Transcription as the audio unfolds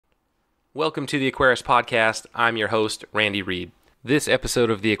Welcome to the Aquarius Podcast. I'm your host, Randy Reed. This episode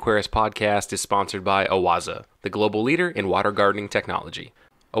of the Aquarius Podcast is sponsored by OASE, the global leader in water gardening technology.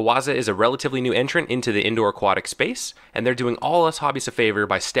 OASE is a relatively new entrant into the indoor aquatic space, and they're doing all us hobbyists a favor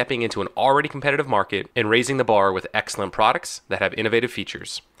by stepping into an already competitive market and raising the bar with excellent products that have innovative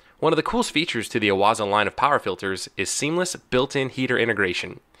features. One of the coolest features to the OASE line of power filters is seamless built-in heater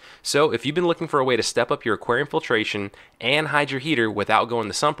integration. So if you've been looking for a way to step up your aquarium filtration and hide your heater without going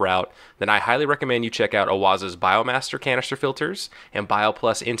the sump route, then I highly recommend you check out OASE's Biomaster canister filters and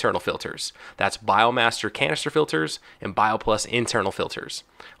BioPlus internal filters. That's Biomaster canister filters and BioPlus internal filters.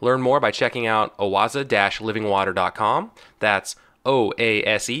 Learn more by checking out oase-livingwater.com. That's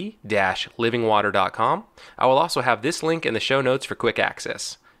OASE-livingwater.com. I will also have this link in the show notes for quick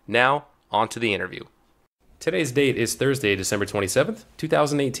access. Now, on to the interview. Today's date is Thursday, December 27th,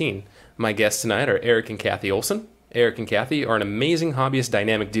 2018. My guests tonight are Erik and Kathy Olson. Erik and Kathy are an amazing hobbyist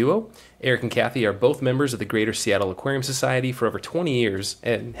dynamic duo. Erik and Kathy are both members of the Greater Seattle Aquarium Society for over 20 years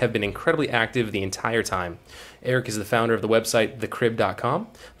and have been incredibly active the entire time. Erik is the founder of the website thekrib.com,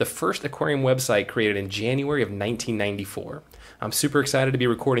 the first aquarium website created in January of 1994. I'm super excited to be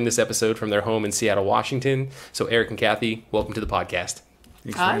recording this episode from their home in Seattle, Washington. So Erik and Kathy, welcome to the podcast.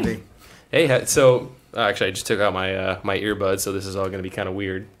 Thanks, Randy. Hey, so actually I just took out my my earbuds, so this is all going to be kind of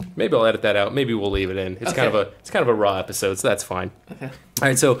weird. Maybe I'll edit that out. Maybe we'll leave it in. It's kind of a raw episode, so that's fine. Okay. All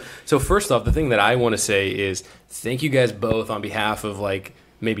right. So first off, the thing that I want to say is thank you guys both on behalf of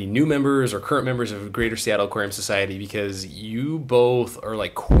maybe new members or current members of Greater Seattle Aquarium Society, because you both are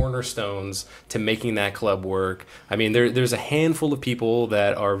like cornerstones to making that club work. I mean, there's a handful of people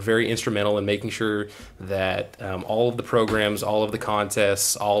that are very instrumental in making sure that all of the programs, all of the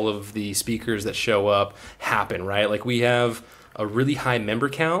contests, all of the speakers that show up happen, right? Like we have a really high member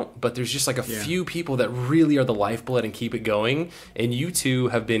count, but there's just like a few people that really are the lifeblood and keep it going. And you two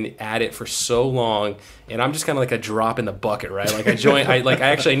have been at it for so long, and I'm just kind of like a drop in the bucket, right? Like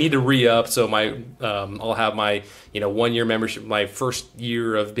I need to re-up, so I'll have my 1 year membership. My first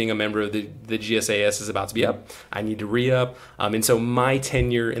year of being a member of the GSAS is about to be up. I need to re-up, and so my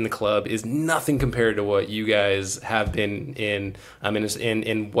tenure in the club is nothing compared to what you guys have been in.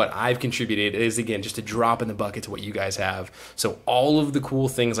 And what I've contributed is, again, just a drop in the bucket to what you guys have. So all of the cool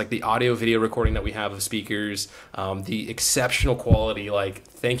things like the audio video recording that we have of speakers, the exceptional quality,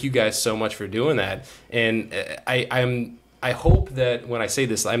 thank you guys so much for doing that. And I hope that when I say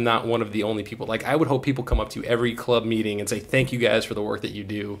this, I'm not one of the only people. I would hope people come up to every club meeting and say, thank you guys for the work that you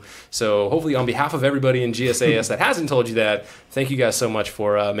do. So hopefully on behalf of everybody in GSAS that hasn't told you that, thank you guys so much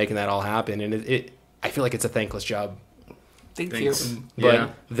for making that all happen. And I feel like it's a thankless job. Thanks.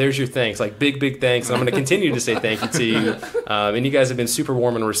 But there's your thanks, big thanks. And I'm going to continue to say thank you to you. And you guys have been super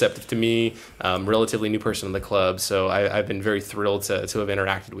warm and receptive to me, relatively new person in the club. So I've been very thrilled to have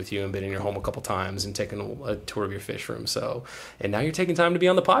interacted with you and been in your home a couple times and taken a tour of your fish room. And now you're taking time to be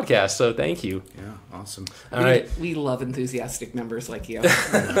on the podcast. So thank you. Yeah, awesome. All right. We love enthusiastic members like you.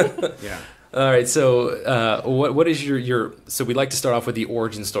 Yeah. All right, so what is your so we'd like to start off with the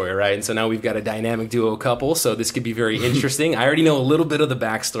origin story, right? And so now we've got a dynamic duo couple, so this could be very interesting. I already know a little bit of the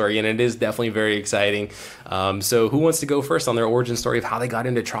backstory, and it is definitely very exciting. So who wants to go first on their origin story of how they got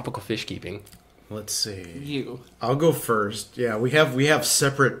into tropical fish keeping? Let's see. You. I'll go first. Yeah, we have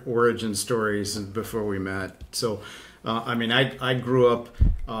separate origin stories before we met. So, I grew up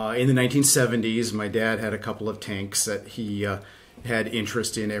in the 1970s. My dad had a couple of tanks that he had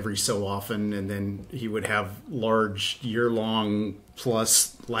interest in every so often, and then he would have large year-long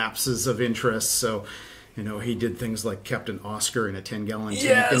plus lapses of interest. So, he did things like kept an Oscar in a 10-gallon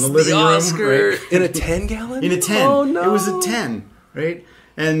tank in the living room. Right? In a 10-gallon? In a 10. Oh, no. It was a 10, right?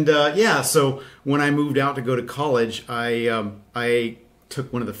 And so when I moved out to go to college, I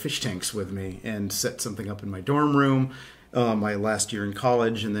took one of the fish tanks with me and set something up in my dorm room my last year in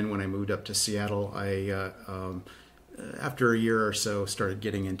college. And then when I moved up to Seattle, I after a year or so, started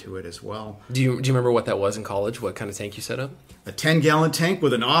getting into it as well. Do you remember what that was in college? What kind of tank you set up? A 10-gallon tank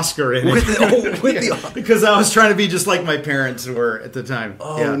with an Oscar in it. Because I was trying to be just like my parents were at the time.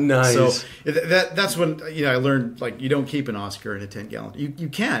 Oh, yeah. Nice. So that's when I learned you don't keep an Oscar in a 10-gallon. You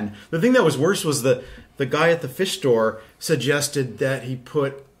can. The thing that was worse was the guy at the fish store suggested that he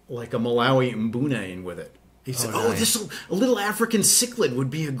put a Malawi mbuna in with it. He said, nice. A little African cichlid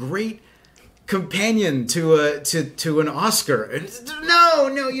would be a great companion to an Oscar. And no,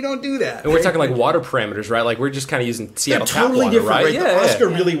 you don't do that. And we're talking water parameters, right? We're just kind of using Seattle tap water, different, right? Yeah, the Oscar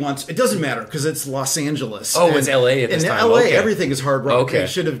really wants. It doesn't matter because it's Los Angeles. Oh, it's LA at this time. In LA, okay. Everything is hard rock. Okay. They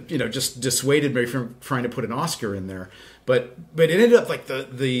should have just dissuaded me from trying to put an Oscar in there. But it ended up like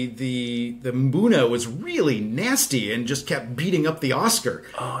the Mbuna was really nasty and just kept beating up the Oscar.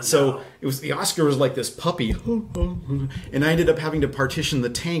 Oh, no. So the Oscar was like this puppy, and I ended up having to partition the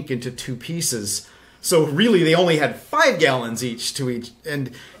tank into 2 pieces. So really, they only had 5 gallons each,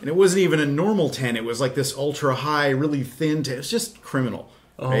 and it wasn't even a normal 10. It was like this ultra high, really thin 10. It was just criminal.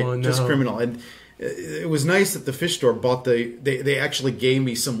 Right? Oh no, just criminal. And it was nice that the fish store bought they actually gave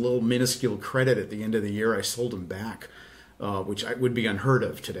me some little minuscule credit at the end of the year. I sold them back, which would be unheard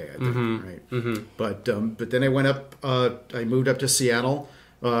of today, I think. Right. Mm-hmm. But then I went up. I moved up to Seattle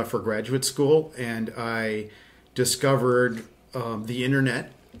for graduate school, and I discovered the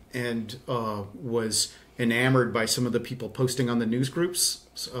internet, and was enamored by some of the people posting on the news groups.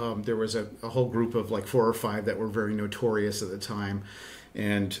 There was a whole group of like 4 or 5 that were very notorious at the time.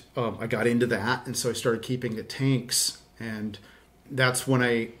 And I got into that, and so I started keeping the tanks. And that's when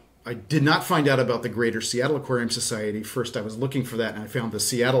I did not find out about the Greater Seattle Aquarium Society. First, I was looking for that, and I found the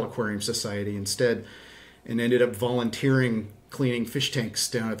Seattle Aquarium Society instead, and ended up volunteering cleaning fish tanks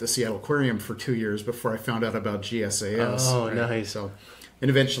down at the Seattle Aquarium for 2 years before I found out about GSAS. Oh, right? nice. So, and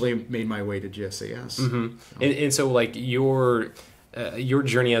eventually made my way to GSAS. Mm-hmm. And so, like, your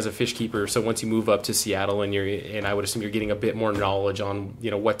journey as a fish keeper, so once you move up to Seattle, and I would assume you're getting a bit more knowledge on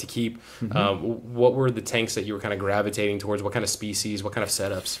what to keep. Mm-hmm. What were the tanks that you were kind of gravitating towards? What kind of species? What kind of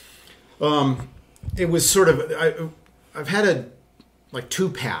setups? It was sort of I've had like 2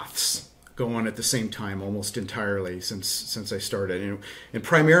 paths go on at the same time almost entirely since I started, and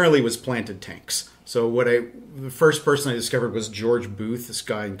primarily was planted tanks. So the first person I discovered was George Booth, this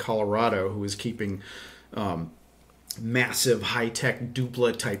guy in Colorado who was keeping massive high-tech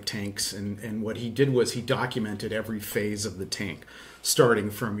dupla type tanks, and what he did was he documented every phase of the tank, starting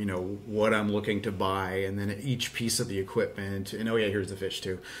from what I'm looking to buy, and then each piece of the equipment, and here's the fish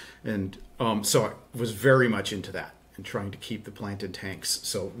too. And so I was very much into that and trying to keep the planted tanks,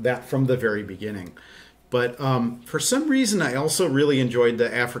 so that from the very beginning. But for some reason I also really enjoyed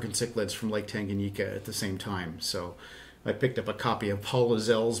the African cichlids from Lake Tanganyika at the same time. So I picked up a copy of Paul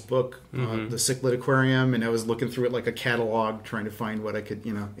Lozel's book, The Cichlid Aquarium, and I was looking through it like a catalog, trying to find what I could,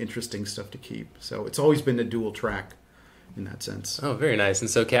 interesting stuff to keep. So it's always been a dual track in that sense. Oh, very nice. And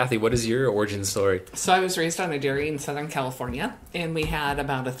so, Kathy, what is your origin story? So I was raised on a dairy in Southern California, and we had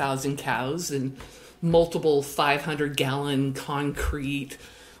about 1,000 cows and multiple 500-gallon concrete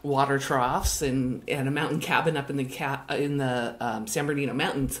water troughs and a mountain cabin up in the San Bernardino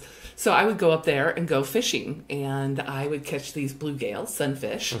Mountains. So I would go up there and go fishing, and I would catch these bluegills,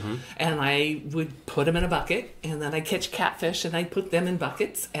 sunfish, and I would put them in a bucket, and then I'd catch catfish, and I'd put them in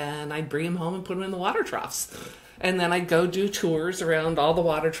buckets, and I'd bring them home and put them in the water troughs. And then I'd go do tours around all the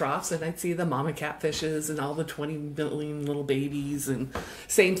water troughs, and I'd see the mama catfishes and all the 20 million little babies. And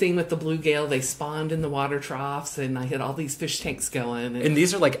same thing with the bluegill. They spawned in the water troughs, and I had all these fish tanks going. And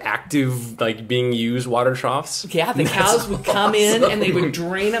these are like active, like being used water troughs? Yeah, the cows would come in, and they would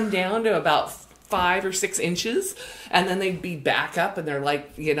drain them down to about 5 or 6 inches, and then they'd be back up, and they're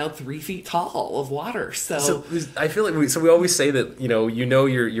like 3 feet tall of water. So I feel like we always say that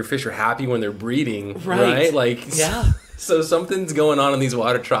your fish are happy when they're breeding, right? Like, yeah. So something's going on in these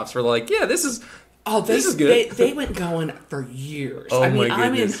water troughs. We're like, yeah, this is good. They went going for years. Oh, my goodness.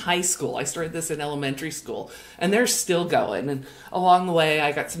 I'm in high school. I started this in elementary school, and they're still going. And along the way,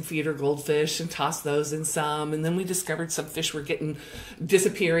 I got some feeder goldfish and tossed those in some. And then we discovered some fish were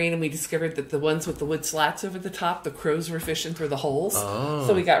disappearing, and we discovered that the ones with the wood slats over the top, the crows were fishing through the holes. Oh.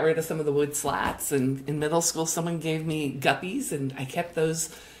 So we got rid of some of the wood slats. And in middle school, someone gave me guppies, and I kept those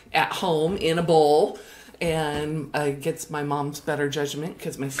at home in a bowl. And against my mom's better judgment,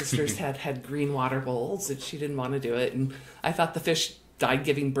 because my sisters had green water bowls, and she didn't want to do it. And I thought the fish died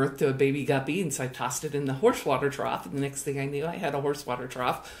giving birth to a baby guppy, and so I tossed it in the horse water trough. And the next thing I knew, I had a horse water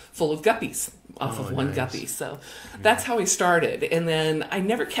trough full of guppies off of one guppy. So that's how we started. And then I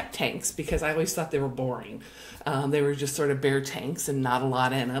never kept tanks because I always thought they were boring. They were just sort of bare tanks and not a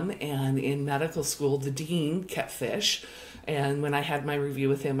lot in them. And in medical school, the dean kept fish. And when I had my review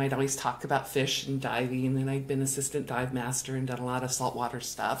with him, I'd always talk about fish and diving, and I'd been assistant dive master and done a lot of saltwater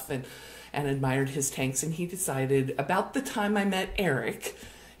stuff and admired his tanks. And he decided, about the time I met Erik,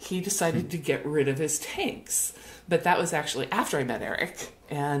 he decided to get rid of his tanks. But that was actually after I met Erik.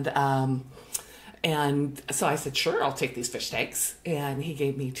 And so I said, sure, I'll take these fish tanks. And he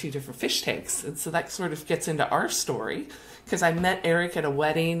gave me 2 different fish tanks. And so that sort of gets into our story, because I met Erik at a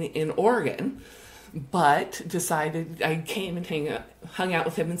wedding in Oregon, but decided I came and hung out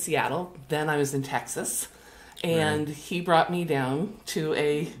with him in Seattle. Then I was in Texas, and he brought me down to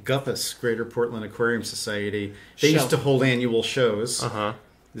a GUPAS, Greater Portland Aquarium Society. They used to hold annual shows.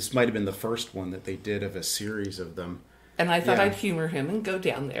 This might have been the first one that they did of a series of them. And I thought Yeah. I'd humor him and go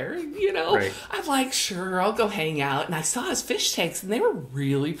down there. You know, Right. I'm like, sure, I'll go hang out. And I saw his fish tanks, and they were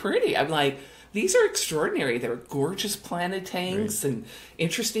really pretty. I'm like, these are extraordinary. They were gorgeous planted tanks and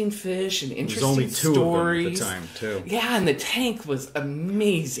interesting fish and interesting only two stories. of them at the time, too. Yeah, and the tank was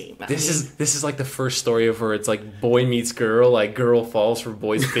amazing. This is like the first story of where it's like boy meets girl, like girl falls for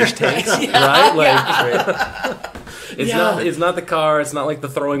boy's fish tanks, right? Like it's not the car, it's not like the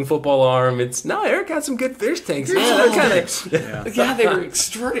throwing football arm. It's no, Eric had some good fish tanks. Yeah, they were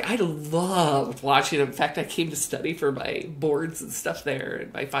extraordinary. I loved watching them. In fact, I came to study for my boards and stuff there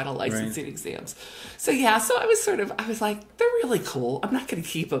and my final licensing exams. So I was like, they're really cool. I'm not going to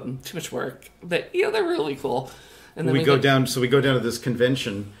keep them, too much work, but they're really cool. And then we go down to this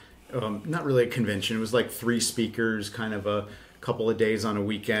convention, not really a convention. It was like 3 speakers, kind of a couple of days on a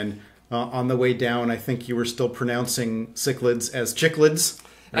weekend. On the way down, I think you were still pronouncing cichlids as chicklids.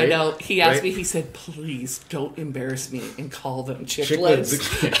 Right? I know. He asked me, he said, please don't embarrass me and call them chicklids.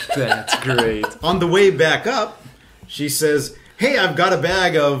 That's great. On the way back up, she says, hey, I've got a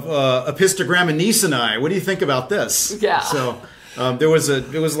bag of Epistogrammanicinae. What do you think about this? Yeah. So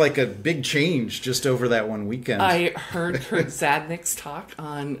it was like a big change just over that one weekend. I heard Kurt Zadnick's talk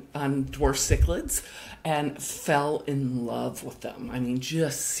on dwarf cichlids and fell in love with them. I mean,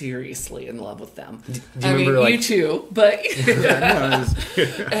 just seriously in love with them. Do you remember, you too, but and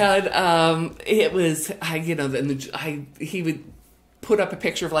and it was he would put up a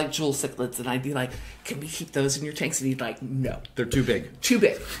picture of like jewel cichlids, and I'd be like, can we keep those in your tanks? And he'd like, no. they're too big. Too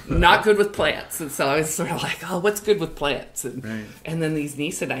big. Not good with plants. And so I was sort of like, oh, what's good with plants? And Right. and then these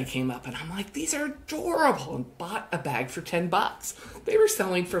Nisinae came up, and I'm like, these are adorable, and bought a bag for $10. They were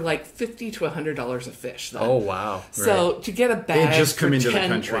selling for like $50 to $100 a fish. Then. Oh wow. So to get a bag They just for come into 10,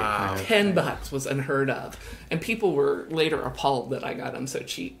 the country. Wow. $10 was unheard of. And people were later appalled that I got them so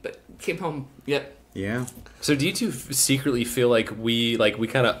cheap, but came home, yep. Yeah. So do you two secretly feel like we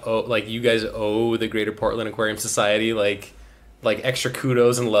kind of owe, like you guys owe the Greater Portland Aquarium Society like extra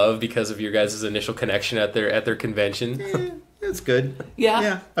kudos and love because of your guys' initial connection at their convention? It's good. Yeah.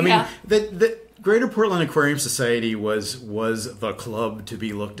 Yeah. I mean, the Greater Portland Aquarium Society was the club to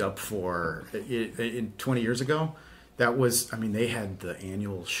be looked up for. In 20 years ago, that was. I mean, they had the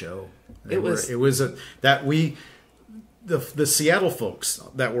annual show. The Seattle folks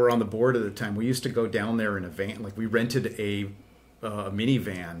that were on the board at the time, we used to go down there in a van. Like we rented a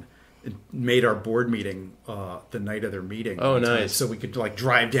minivan, and made our board meeting the night of their meeting. Oh, nice! So we could like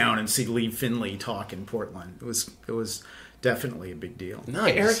drive down and see Lee Finley talk in Portland. It was definitely a big deal.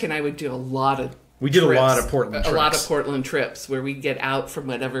 Nice. Eric and I would do a lot of a lot of Portland trips. A lot of Portland trips where we get out from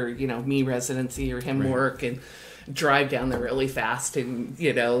whatever, me residency or him work and drive down there really fast and,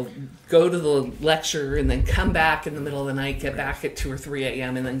 go to the lecture and then come back in the middle of the night, get back at 2 or 3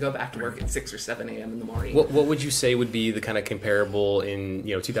 a.m. and then go back to work at 6 or 7 a.m. in the morning. What would you say would be the kind of comparable in,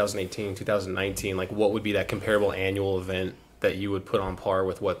 2018, 2019? Like what would be that comparable annual event that you would put on par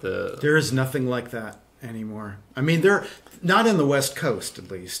with what the... There is nothing like that anymore. I mean, they're not in the West Coast, at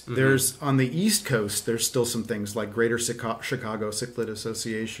least. Mm-hmm. There's on the East Coast. There's still some things like Greater Chicago Cichlid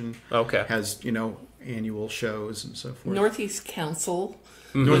Association. Okay, has annual shows and so forth. Northeast Council.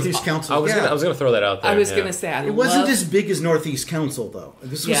 Mm-hmm. Northeast Council. I was gonna throw that out there. I was gonna say it wasn't as big as Northeast Council though.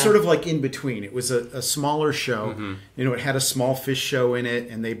 This was sort of like in between. It was a smaller show. Mm-hmm. It had a small fish show in it,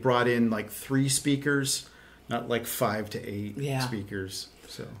 and they brought in like 3 speakers, not like 5 to 8 speakers.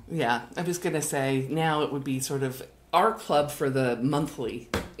 So yeah, I was gonna say now it would be sort of our club for the monthly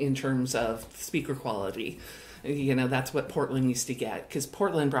in terms of speaker quality. That's what Portland used to get because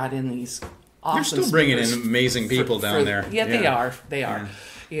Portland brought in these awesome. You're still bringing in amazing people down there. Yeah, they are. They are.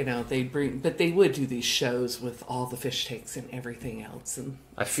 Yeah. But they would do these shows with all the fish tanks and everything else. And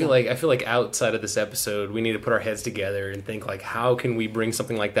I feel like outside of this episode, we need to put our heads together and think like, how can we bring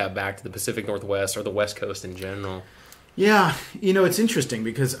something like that back to the Pacific Northwest or the West Coast in general? Yeah, it's interesting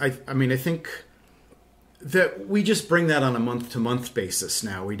because I think that we just bring that on a month-to-month basis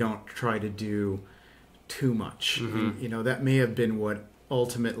now. We don't try to do too much. Mm-hmm. And, that may have been what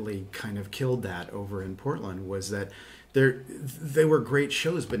ultimately kind of killed that over in Portland was that they were great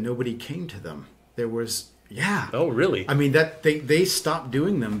shows, but nobody came to them. There was, Oh, really? I mean, that they stopped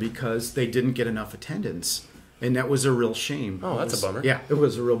doing them because they didn't get enough attendance, and that was a real shame. Oh, that's a bummer. Yeah, it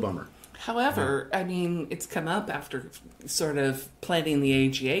was a real bummer. However, I mean, it's come up after sort of planning the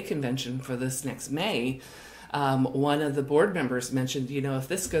AGA convention for this next May. One of the board members mentioned, if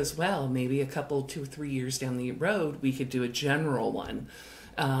this goes well, maybe a couple, 2 or 3 years down the road, we could do a general one,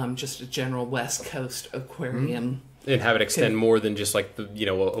 just a general West Coast aquarium And have it extend more than just like the, you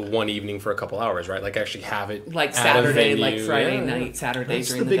know, a one evening for a couple hours, right? Like actually have it like at Saturday, a venue. like Friday night, Saturday That's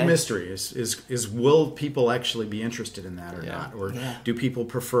during the the big day. mystery is will people actually be interested in that or not, or do people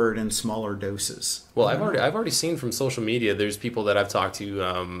prefer it in smaller doses? Well, I've already seen from social media. There's people that I've talked to,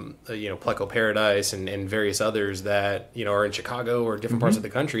 you know, Pleco Paradise and various others that, you know, are in Chicago or different parts of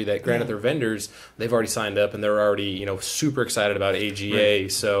the country that, granted, they're vendors, they've already signed up and they're already, you know, super excited about AGA.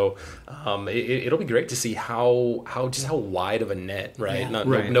 Right. So it'll be great to see how wide of a net, right?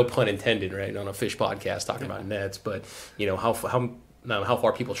 No pun intended, right? On a fish podcast talking about nets, but you know how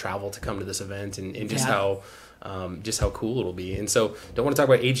far people travel to come to this event and just how cool it'll be. And so don't want to talk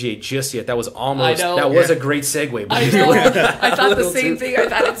about AGA just yet. That was was a great segue. But I know. I thought the same thing. I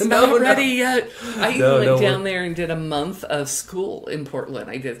thought it's not ready yet. I even went down there and did a month of school in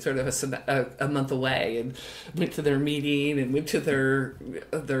Portland. I did sort of a month away and went to their meeting and went to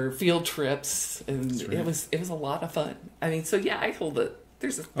their field trips, and it was a lot of fun. I mean, so yeah, I hold it.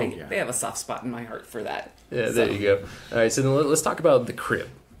 They have a soft spot in my heart for that. Yeah, there you go. All right, so then let's talk about the Krib.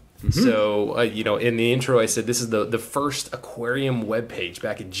 So, you know, in the intro, I said this is the first aquarium webpage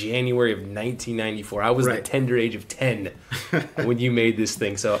back in January of 1994. I was the tender age of 10 when you made this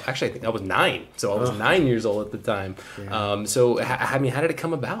thing. So, actually, I think I was 9. So, I was 9 years old at the time. Yeah. I mean, how did it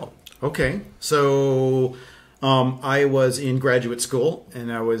come about? Okay. So, I was in graduate school,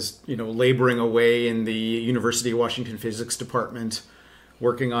 and I was, you know, laboring away in the University of Washington Physics Department,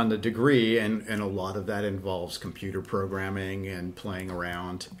 working on the degree, and a lot of that involves computer programming and playing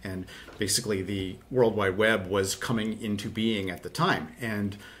around. And basically the World Wide Web was coming into being at the time.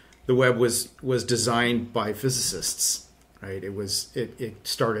 And the web was designed by physicists, right? It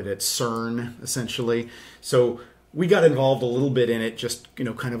started at CERN, essentially. So we got involved a little bit in it, just, you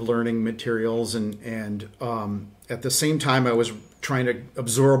know, kind of learning materials. And at the same time, I was trying to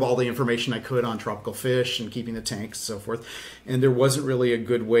absorb all the information I could on tropical fish and keeping the tanks and so forth. And there wasn't really a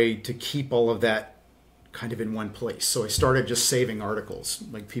good way to keep all of that kind of in one place. So I started just saving articles.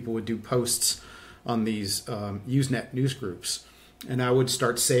 Like people would do posts on these Usenet news groups, and I would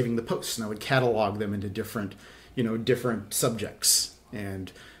start saving the posts, and I would catalog them into different subjects.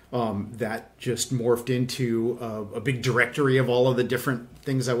 And that just morphed into a big directory of all of the different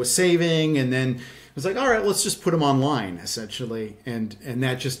things I was saving. And then it was like, all right, let's just put them online, essentially. And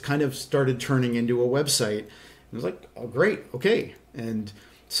that just kind of started turning into a website. It was like, oh, great, okay. And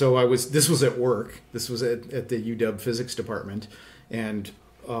so this was at work. This was at the UW physics department. And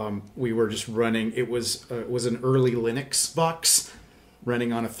we were just running, it was an early Linux box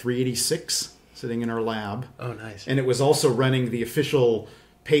running on a 386 sitting in our lab. Oh, nice. And it was also running the official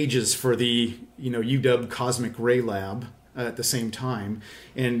pages for the, you know, UW Cosmic Ray Lab at the same time.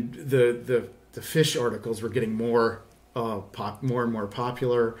 And the fish articles were getting more and more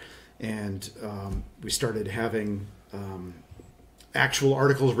popular, and we started having actual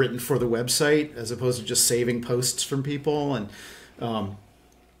articles written for the website as opposed to just saving posts from people. And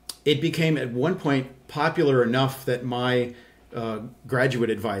it became at one point popular enough that my graduate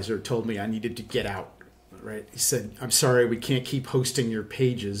advisor told me I needed to get out. Right? He said, "I'm sorry, we can't keep hosting your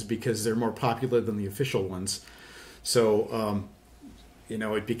pages because they're more popular than the official ones." So you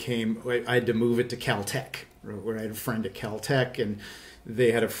know, it became, I had to move it to Caltech, where I had a friend at Caltech, and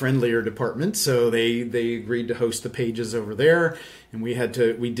they had a friendlier department, so they agreed to host the pages over there, and we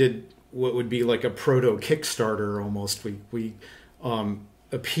did what would be like a proto Kickstarter almost. We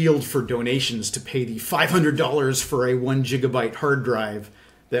appealed for donations to pay the $500 for a 1 gigabyte hard drive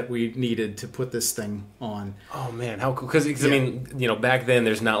that we needed to put this thing on. Oh man, how cool! Because I mean, you know, back then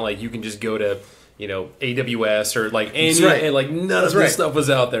there's not like you can just go to, you know, AWS or like any, and like none of this stuff was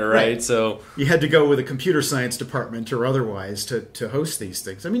out there, right? So you had to go with a computer science department or otherwise to host these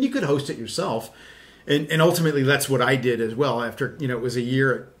things. I mean, you could host it yourself, and ultimately that's what I did as well. After, you know, it was a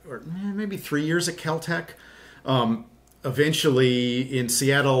year or maybe 3 years at Caltech. Eventually in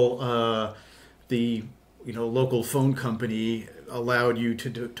Seattle, the, you know, local phone company allowed you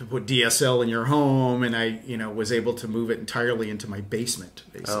to put DSL in your home, and I, you know, was able to move it entirely into my basement,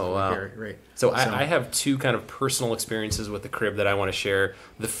 basically. Oh, wow. Right. So I have two kind of personal experiences with the Krib that I want to share.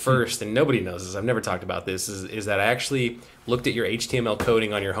 The first, and nobody knows this, I've never talked about this, is that I actually looked at your HTML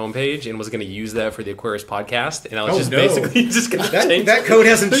coding on your homepage and was going to use that for the Aquarius podcast, and I was basically just going to change that code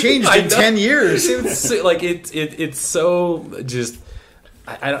hasn't changed in 10 years. It's like it's so just,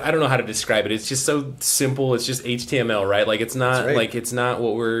 I don't know how to describe it. It's just so simple. It's just HTML, right? Like it's not like it's not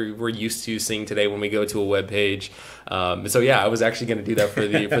what we're used to seeing today when we go to a web page. So yeah, I was actually going to do that for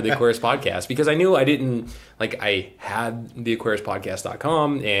the Aquarius podcast because I knew I didn't I had the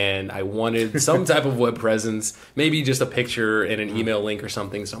aquariuspodcast.com and I wanted some type of web presence, maybe just a picture and an email link or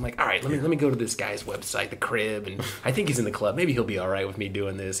something. So I'm like, all right, let me go to this guy's website, the Krib, and I think he's in the club. Maybe he'll be all right with me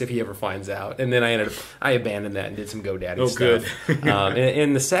doing this if he ever finds out. And then I abandoned that and did some GoDaddy stuff. Good.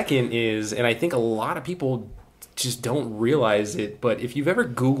 And the second is, and I think a lot of people just don't realize it, but if you've ever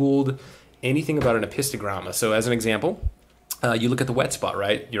Googled anything about an epistogramma, so as an example, you look at the wet spot,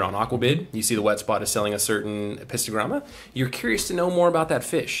 right? You're on Aquabid. You see the wet spot is selling a certain epistogramma. You're curious to know more about that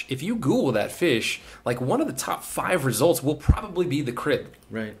fish. If you Google that fish, one of the top 5 results will probably be the Krib.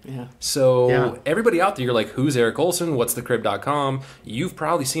 Right. Yeah. So everybody out there, you're like, who's Erik Olson? What's the Krib.com? You've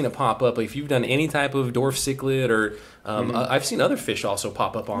probably seen it pop up. If you've done any type of dwarf cichlid or I've seen other fish also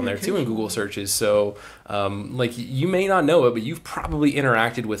pop up on there too in Google searches. So you may not know it, but you've probably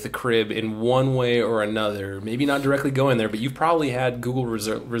interacted with the Krib in one way or another. Maybe not directly going there, but you've probably had Google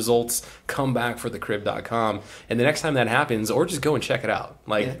results come back for the Krib.com. And the next time that happens, or just go and check it out.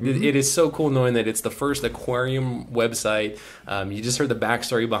 It is so cool knowing that it's the first aquarium website. You just heard the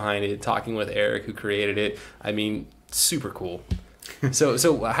backstory behind it, talking with Erik who created it. I mean, super cool.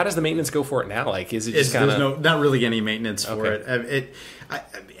 So how does the maintenance go for it now? Is it just kind of... There's not really any maintenance for it.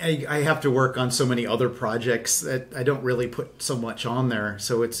 I have to work on so many other projects that I don't really put so much on there.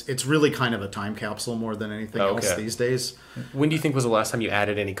 So it's really kind of a time capsule more than anything else these days. When do you think was the last time you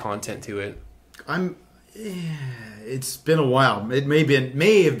added any content to it? It's been a while. It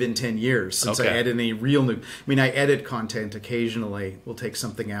may have been 10 years since I added any real new. I mean, I edit content occasionally. We'll take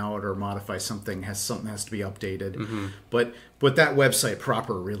something out or modify something. Something has to be updated. Mm-hmm. But that website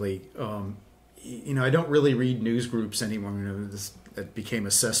proper really, I don't really read news groups anymore. That became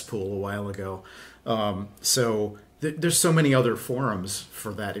a cesspool a while ago. So there's so many other forums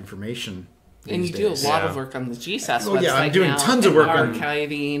for that information. And you do a lot of work on the GSAS website. Oh yeah, I'm doing tons of work on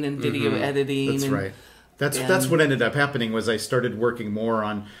archiving and video editing. That's right. That's what ended up happening was I started working more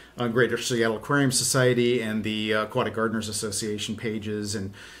on Greater Seattle Aquarium Society and the Aquatic Gardners Association pages,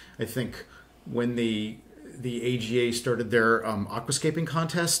 and I think when the AGA started their aquascaping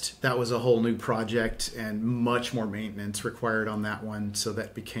contest, that was a whole new project and much more maintenance required on that one, so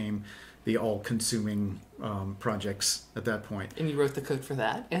that became the all-consuming projects at that point. And you wrote the code for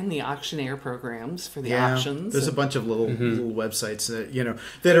that, and the auctioneer programs for the auctions. There's a bunch of little websites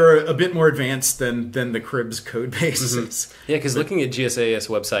that are a bit more advanced than the Krib's code bases. Mm-hmm. Yeah, because looking at GSAS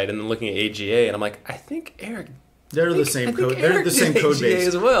website and then looking at AGA, and I'm like, I think Erik. They're the same code. They're the same code base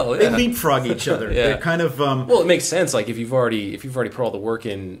as well. Yeah. They leapfrog each other. Yeah. They're kind of. Well, it makes sense. If you've already put all the work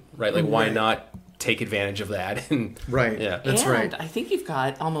in, right? Why not take advantage of that? Right. Yeah, that's right. I think you've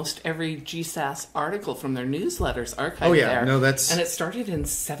got almost every GSAS article from their newsletters archived there. No, that's... And it started in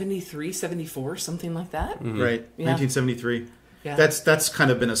 73, 74, something like that. Mm-hmm. Right. Yeah. 1973. Yeah. That's kind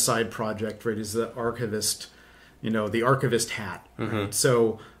of been a side project, right? Is the archivist, the archivist hat. Mm-hmm. Right?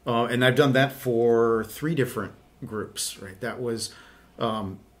 So, and I've done that for 3 different groups, right? That was...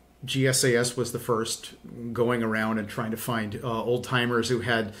 GSAS was the first, going around and trying to find old-timers who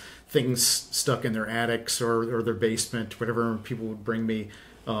had things stuck in their attics or their basement, whatever. People would bring me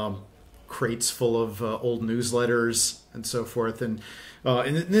crates full of old newsletters and so forth. And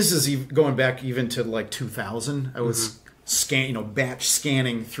this is going back even to 2000. I was batch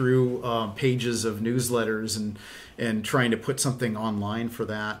scanning through pages of newsletters and trying to put something online for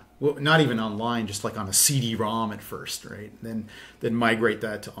that. Well, not even online, just on a CD-ROM at first, right? Then migrate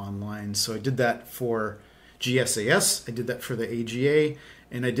that to online. So I did that for GSAS, I did that for the AGA,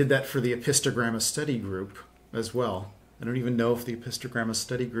 and I did that for the Epistogramma Study Group as well. I don't even know if the Epistogramma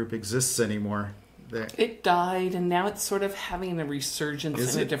Study Group exists anymore. It died, and now it's sort of having a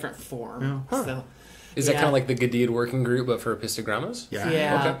resurgence in a different form. Yeah. Huh. So, is that kind of like the Gadid working group, but for epistogrammas?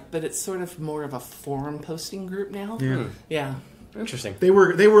 Yeah. Okay. But it's sort of more of a forum posting group now. Yeah. Yeah. Interesting. They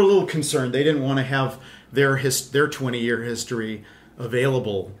were a little concerned. They didn't want to have their 20-year history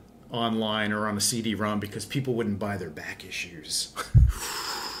available online or on a CD-ROM because people wouldn't buy their back issues.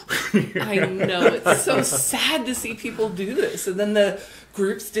 I know. It's so sad to see people do this. And then the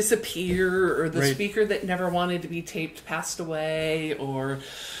groups disappear, or the speaker that never wanted to be taped passed away, or...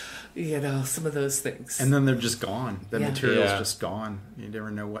 some of those things. And then they're just gone. The material's just gone. You never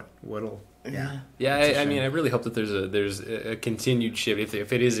know what'll... Yeah. I mean, I really hope that there's a continued shift,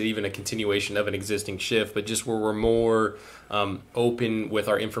 if it is even a continuation of an existing shift, but just where we're more open with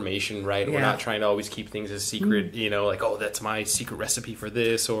our information, right? Yeah. We're not trying to always keep things as secret, that's my secret recipe for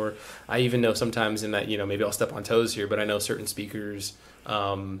this. Or I even know sometimes in that, maybe I'll step on toes here, but I know certain speakers,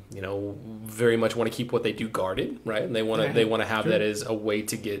 very much want to keep what they do guarded, right? And they want to have that as a way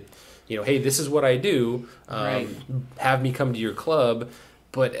to get hey, this is what I do. Right. Have me come to your club.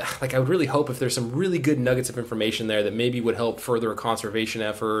 But like, I would really hope if there's some really good nuggets of information there that maybe would help further a conservation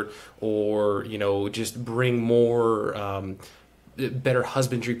effort, or just bring more better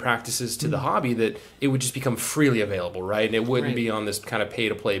husbandry practices to the hobby, that it would just become freely available, right? And it wouldn't be on this kind of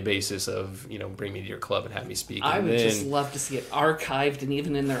pay-to-play basis of, bring me to your club and have me speak. I would just love to see it archived and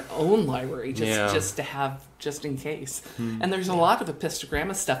even in their own library, just to have, just in case. And there's a lot of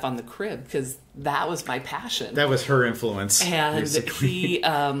epistogramma stuff on the Krib, because that was my passion. That was her influence. And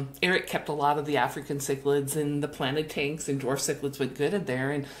Erik kept a lot of the African cichlids, and the planted tanks and dwarf cichlids went good in there.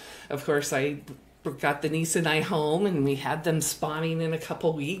 And of course, I got the niece and I home, and we had them spawning in a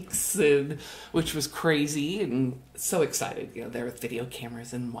couple weeks, which was crazy, and so excited, there with video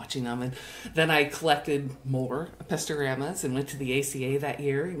cameras and watching them. And then I collected more epistogrammas and went to the ACA that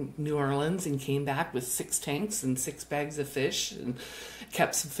year in New Orleans and came back with 6 tanks and 6 bags of fish, and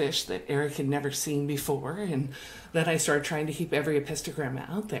kept some fish that Erik had never seen before. And then I started trying to keep every epistogramma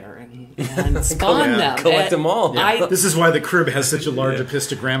out there and spawn them. Collect them all. Yeah. This is why the Krib has such a large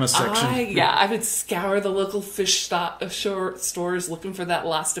epistogramma section. I would scour the local fish stores looking for that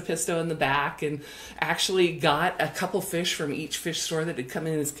lost episto in the back, and actually got a couple fish from each fish store that had come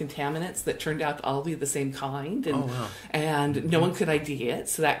in as contaminants that turned out to all be the same kind. And, and no one could ID it,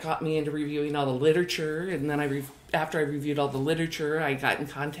 so that got me into reviewing all the literature. And then after I reviewed all the literature, I got in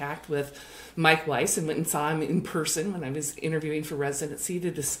contact with Mike Weiss and went and saw him in person when I was interviewing for residency to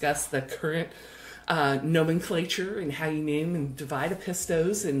discuss the current nomenclature and how you name and divide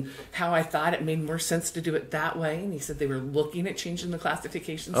epistos, and how I thought it made more sense to do it that way. And he said they were looking at changing the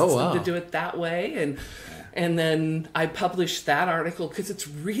classification system to do it that way. And then I published that article, because it's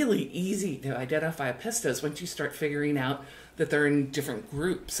really easy to identify epistos once you start figuring out that they're in different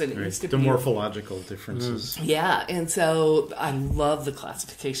groups, and it needs to be morphological differences. Yeah, and so I love the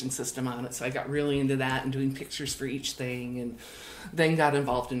classification system on it. So I got really into that and doing pictures for each thing, and then got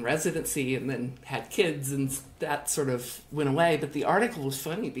involved in residency, and then had kids, and that sort of went away. But the article was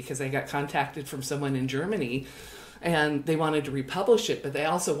funny because I got contacted from someone in Germany, and they wanted to republish it, but they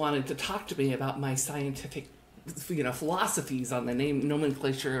also wanted to talk to me about my scientific philosophies on the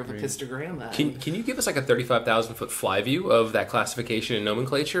nomenclature of epistogramma. Can you give us like a 35,000-foot fly view of that classification and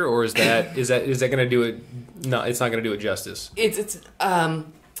nomenclature, or is that going to do it? No, it's not going to do it justice. It's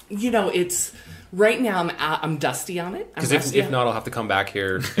right now I'm dusty on it. Because if not, I'll have to come back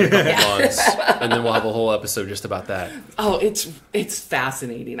here in a couple months, and then we'll have a whole episode just about that. Oh, it's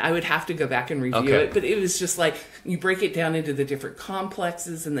fascinating. I would have to go back and review it, but it was just like you break it down into the different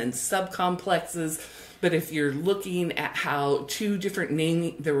complexes and then subcomplexes. But if you're looking at how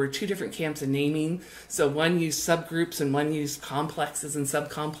there were 2 different camps in naming. So one used subgroups and one used complexes and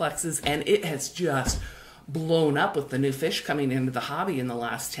subcomplexes, and it has just blown up with the new fish coming into the hobby in the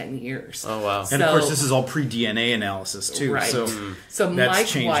last 10 years. Oh, wow. And of course, this is all pre-DNA analysis, too. Right. So that's Mike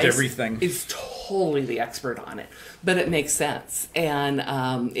changed Weiss everything. Is totally the expert on it, but it makes sense. And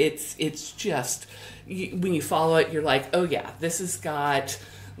it's just, when you follow it, you're like, oh, yeah, this has got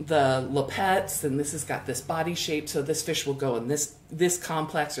the lappets, and this has got this body shape, so this fish will go in this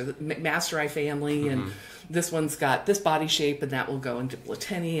complex, or the Masteri family, and this one's got this body shape, and that will go into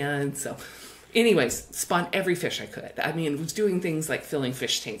Platenia. And so anyways, spawned every fish I could. I mean, was doing things like filling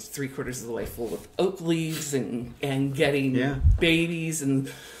fish tanks 3/4 of the way full with oak leaves, and getting babies,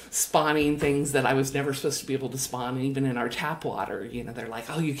 and spawning things that I was never supposed to be able to spawn, even in our tap water. They're like,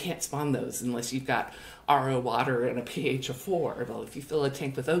 oh, you can't spawn those unless you've got RO water and a pH of 4. Well, if you fill a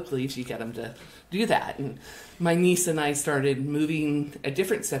tank with oak leaves, you get them to do that. And my niece and I started moving a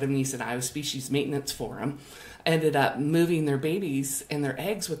different set of Nice and Iowa species maintenance for them. Ended up moving their babies and their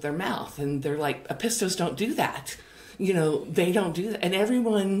eggs with their mouth. And they're like, epistos don't do that. They don't do that. And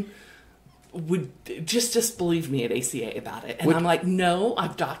everyone would just disbelieve me at ACA about it. And I'm like, no,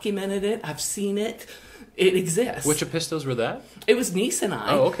 I've documented it. I've seen it. It exists. Which epistos were that? It was niece and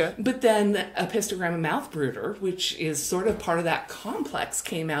I. Oh, okay. But then Epistogramma mouth brooder, which is sort of part of that complex,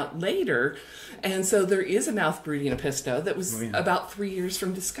 came out later. And so there is a mouth brooding episto that was about 3 years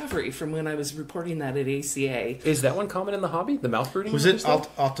from discovery, from when I was reporting that at ACA. Is that one common in the hobby? The mouth brooding? Was it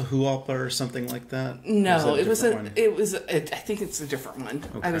Atahualpa or something like that? No, it was I think it's a different one.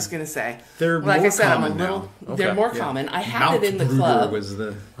 Okay. I was going to say. They're like more I said, common now. They're more common. I had mouth it in the club. Was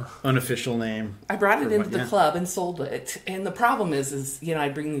the unofficial name. I brought it into the club and sold it. And the problem is I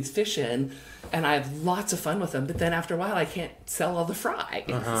bring these fish in and I have lots of fun with them, but then after a while I can't sell all the fry.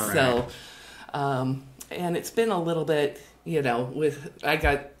 So and it's been a little bit, I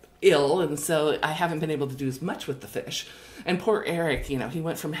got ill, and so I haven't been able to do as much with the fish. And poor Eric, you know, he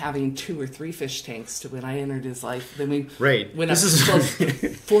went from having 2 or 3 fish tanks to when I entered his life, then we went up to close to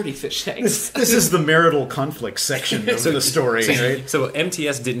 40 fish tanks. This is the marital conflict section of the story, right? So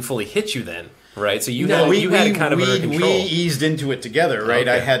MTS didn't fully hit you then, right? So you No, had kind of under control. We eased into it together, right?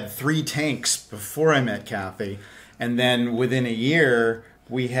 Okay. I had 3 tanks before I met Kathy, and then within a year,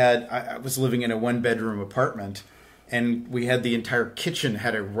 I was living in a 1-bedroom apartment, and we had the entire kitchen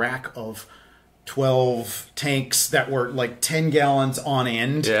had a rack of 12 tanks that were like 10 gallons on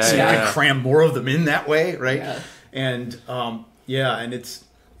end, so you could cram more of them in that way, right? Yeah. And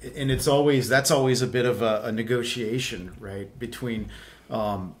it's always a bit of a negotiation, right, between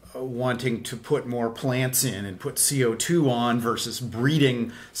wanting to put more plants in and put CO2 on versus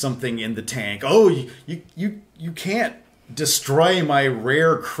breeding something in the tank. Oh, you can't destroy my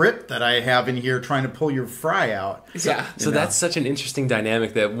rare Krib that I have in here trying to pull your fry out. Yeah. So that's such an interesting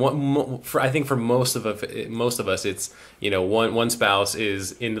dynamic that I think for most of us, it's, you know, one spouse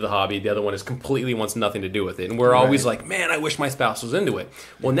is into the hobby, the other one is completely wants nothing to do with it, and we're always like, man, I wish my spouse was into it.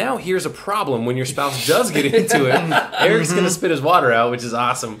 Well, now here's a problem when your spouse does get into it. Eric's gonna spit his water out, which is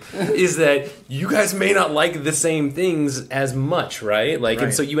awesome. Is that you guys may not like the same things as much, right? Like,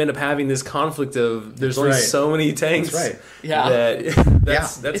 and so you end up having this conflict of there's only so many tanks. That's right. Yeah.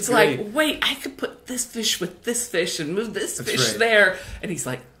 That's it's great. like, wait, I could put this fish with this fish and move this fish there. And he's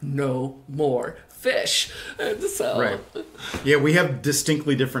like, no more fish. And so, yeah, we have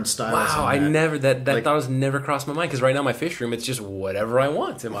distinctly different styles. Wow, I never that thought has never crossed my mind, because right now my fish room, it's just whatever I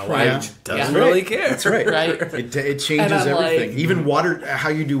want, and my wife doesn't really care. That's right. It changes everything. Like, even water, how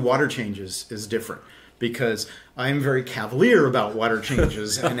you do water changes is different, because I'm very cavalier about water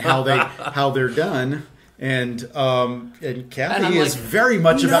changes and how they're done. And Kathy is very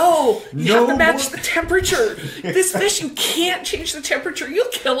much about you have to match the temperature. This fish, you can't change the temperature. You'll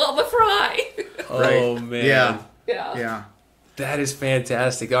kill all the fry. Oh man, yeah. That is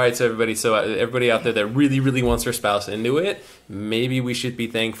fantastic. All right, so everybody out there that really, really wants their spouse into it, maybe we should be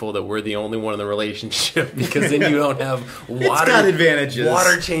thankful that we're the only one in the relationship, because then you don't have It's got advantages.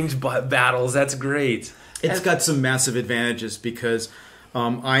 Water change battles. That's great. It's got some massive advantages, because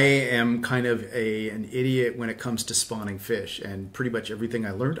I am kind of an idiot when it comes to spawning fish, and pretty much everything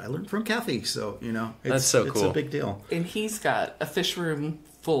I learned from Kathy. So, you know, that's so cool. It's a big deal. And he's got a fish room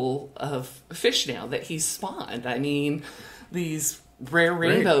full of fish now that he's spawned. I mean, these rare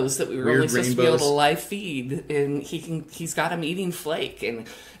rainbows that we were only supposed to be able to live feed, and he's got them eating flake, and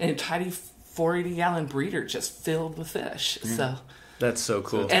a tiny 480-gallon breeder just filled with fish. Yeah. So. That's so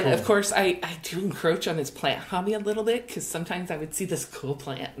cool. And of course, I do encroach on his plant hobby a little bit, because sometimes I would see this cool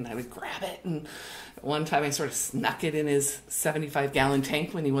plant and I would grab it. And one time I sort of snuck it in his 75-gallon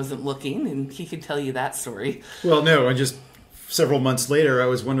tank when he wasn't looking, and he could tell you that story. Well, no, several months later, I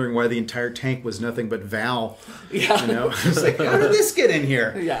was wondering why the entire tank was nothing but Val. Yeah. You know, I was like, how did this get in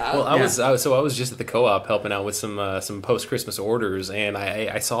here? Yeah. Well, I was just at the co-op helping out with some post-Christmas orders, and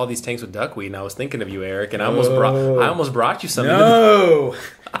I saw these tanks with duckweed, and I was thinking of you, Eric, and I almost brought you some. No,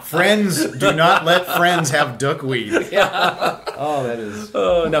 friends do not let friends have duckweed. Yeah. Oh, that is.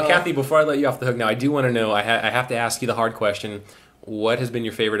 Oh, now, Kathy, before I let you off the hook, now I do want to know. I have to ask you the hard question. What has been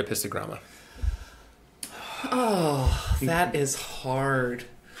your favorite apistogramma? Oh, that is hard.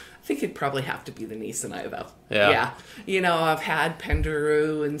 I think it'd probably have to be the Nisanai, though. Yeah. You know, I've had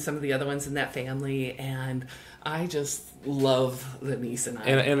Penderu and some of the other ones in that family, and I just love the Nisanai.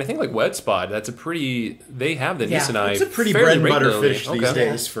 And I think like Wet Spot, they have the Nisanai. It's a pretty bread and butter fish these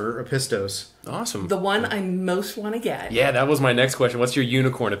days for apistos. Awesome. The one I most want to get. Yeah, that was my next question. What's your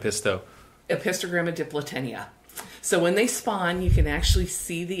unicorn apisto? Apistogramma diplotenia. So when they spawn, you can actually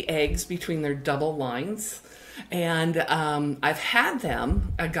see the eggs between their double lines. And I've had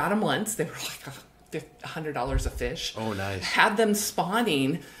them. I got them once. They were like $100 a fish. Oh, nice. Had them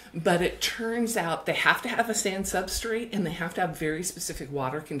spawning, but it turns out they have to have a sand substrate, and they have to have very specific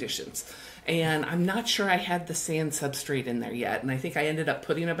water conditions. And I'm not sure I had the sand substrate in there yet. And I think I ended up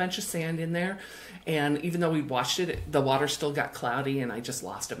putting a bunch of sand in there. And even though we washed it, the water still got cloudy, and I just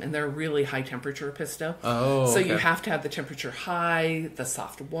lost them. And they're really high temperature apisto. Oh, so okay. you have to have the temperature high, the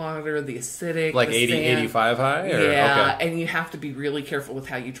soft water, the acidic, like the 80, sand. 85 high? Or? Yeah, okay. and you have to be really careful with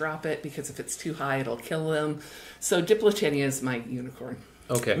how you drop it, because if it's too high, it'll kill them. So diplotenia is my unicorn.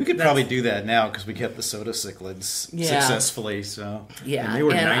 Okay. We could probably do that now, because we kept the soda cichlids successfully. So yeah, and they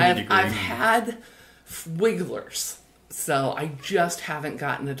were 90 degrees. I've had wigglers, so I just haven't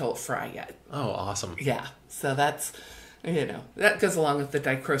gotten adult fry yet. Oh, awesome. Yeah, so that's You know, that goes along with the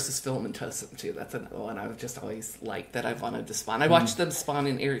dichrosis filamentosum too. That's another one I've just always liked that I wanted to spawn. I watched them spawn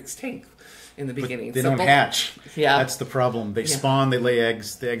in Eric's tank in the beginning. But they don't hatch. Yeah. That's the problem. They spawn, they lay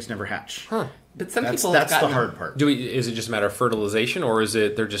eggs, the eggs never hatch. Huh. But some That's people have gotten the hard part. Is it just a matter of fertilization, or is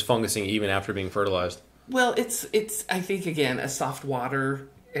it they're just fungusing even after being fertilized? Well, it's I think, again, a soft water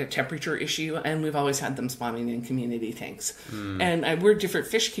temperature issue, and we've always had them spawning in community tanks. And we're different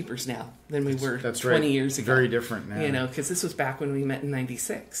fish keepers now than we were 20 years ago. Very different now. You know, because this was back when we met in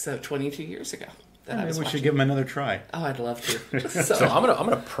 '96, so 22 years ago. Maybe we should give them another try. Oh, I'd love to. So I'm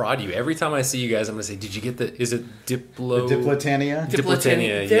gonna prod you every time I see you guys. I'm gonna say, did you get is it The Diplotania?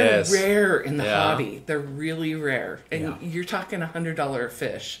 Diplotania, They're yes. rare in the hobby. They're really rare, and you're talking $100 a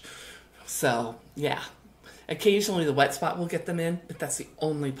fish. So yeah. Occasionally the wet spot will get them in, but that's the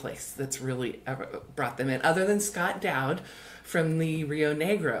only place that's really ever brought them in. Other than Scott Dowd from the Rio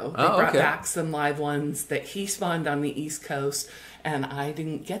Negro. They brought back some live ones that he spawned on the East Coast, and I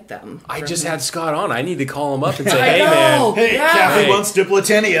didn't get them. I just had Scott on. I need to call him up and say, I hey, know. man. Hey, Kathy wants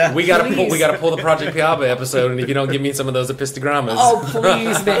Diplotania. We gotta pull the Project Piaba episode, and if you don't give me some of those epistogrammas. Oh,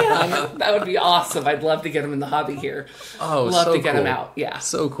 please, man. That would be awesome. I'd love to get them in the hobby here. Oh, love so to get cool. them out. Yeah.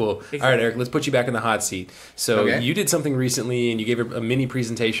 So cool. Exactly. All right, Eric, let's put you back in the hot seat. So you did something recently, and you gave a mini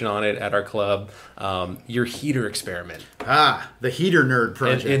presentation on it at our club, your heater experiment. The heater nerd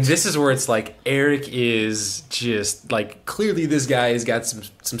project. And this is where it's like Eric is just like, clearly this guy has got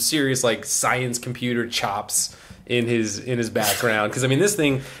some serious like science computer chops in his background. Because I mean, this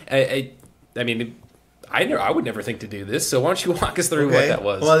thing, I would never think to do this. So why don't you walk us through what that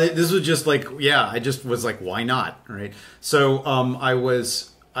was? Well, this was just like, I just was like, why not, right? So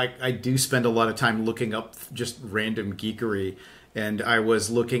I do spend a lot of time looking up just random geekery, and I was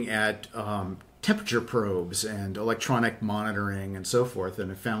looking at temperature probes and electronic monitoring and so forth,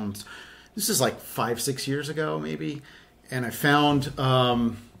 and I found, this is like 5-6 years ago maybe, and I found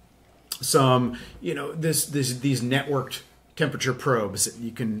some, these networked temperature probes that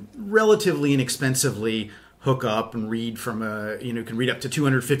you can relatively inexpensively hook up and read from you can read up to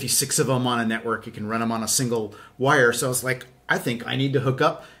 256 of them on a network. You can run them on a single wire. So I was like, I think I need to hook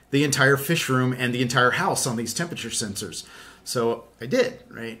up the entire fish room and the entire house on these temperature sensors. So I did,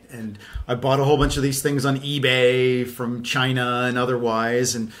 right? And I bought a whole bunch of these things on eBay from China and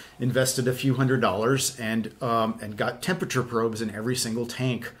otherwise, and invested a few $100s and got temperature probes in every single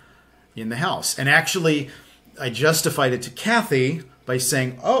tank in the house. And actually, I justified it to Kathy by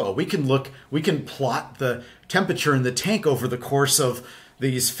saying, we can plot the temperature in the tank over the course of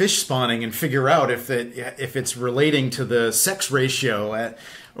these fish spawning and figure out if it's relating to the sex ratio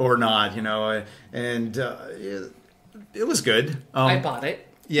or not, and it was good. I bought it.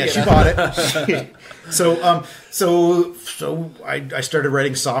 Yeah, she bought it. So I started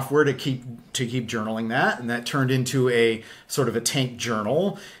writing software to keep journaling that, and that turned into a sort of a tank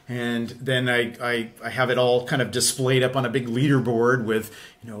journal. And then I have it all kind of displayed up on a big leaderboard with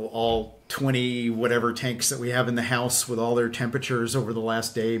all 20 whatever tanks that we have in the house with all their temperatures over the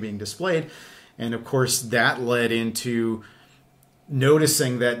last day being displayed. And of course that led into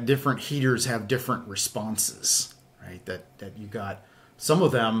noticing that different heaters have different responses, right? That you got. Some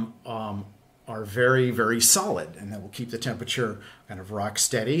of them are very, very solid, and that will keep the temperature kind of rock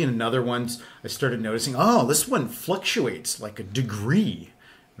steady. And other ones, I started noticing, this one fluctuates like a degree,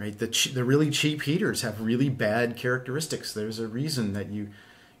 right? The really cheap heaters have really bad characteristics. There's a reason that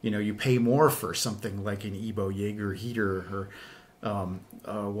you pay more for something like an Ebo Jaeger heater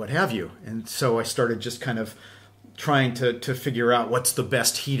or what have you. And so I started just kind of trying to figure out what's the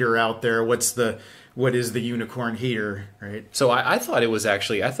best heater out there, what is the unicorn heater, right? So I thought it was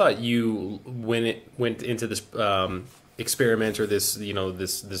actually, I thought you, when it went into this experiment or this,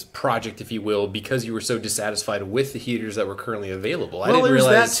 this project, if you will, because you were so dissatisfied with the heaters that were currently available. Well, there was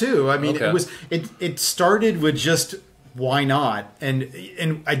that too. I mean, it started with just why not,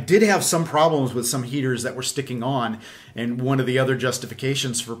 and I did have some problems with some heaters that were sticking on, and one of the other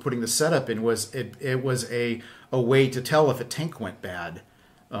justifications for putting the setup in was it was a way to tell if a tank went bad.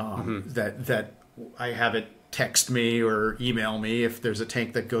 That I have it text me or email me if there's a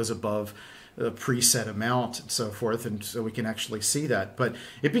tank that goes above the preset amount and so forth, and so we can actually see that. But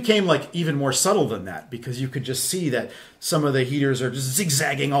it became like even more subtle than that, because you could just see that some of the heaters are just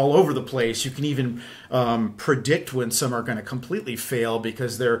zigzagging all over the place. You can even predict when some are going to completely fail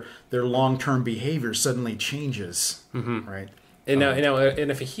because their long-term behavior suddenly changes, right? And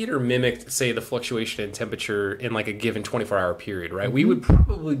if a heater mimicked, say, the fluctuation in temperature in like a given 24-hour period, right? We would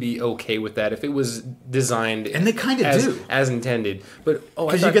probably be okay with that if it was designed, and they kind of do as intended. But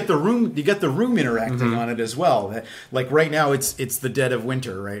because you get the room interacting on it as well. Like right now, it's the dead of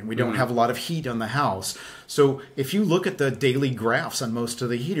winter, right? We don't have a lot of heat on the house. So if you look at the daily graphs on most of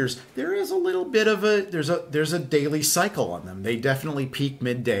the heaters, there is a little bit of there's a daily cycle on them. They definitely peak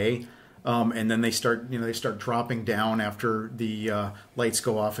midday. And then they start dropping down after the lights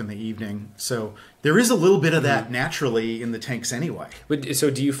go off in the evening. So there is a little bit of that naturally in the tanks anyway. But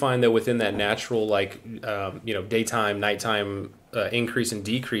so do you find that within that natural daytime, nighttime increase and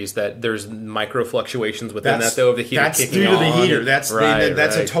decrease that there's micro fluctuations within that though of the heater kicking on? That's due to the heater.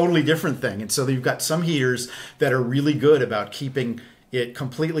 That's a totally different thing. And so you've got some heaters that are really good about keeping it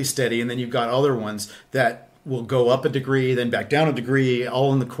completely steady, and then you've got other ones that will go up a degree, then back down a degree,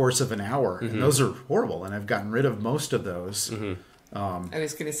 all in the course of an hour. And those are horrible, and I've gotten rid of most of those. I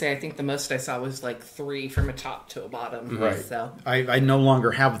was going to say, I think the most I saw was like 3 from a top to a bottom. Right. So I no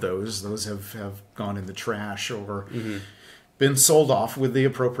longer have those. Those have gone in the trash or been sold off with the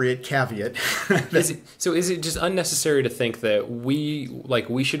appropriate caveat. Is it just unnecessary to think that we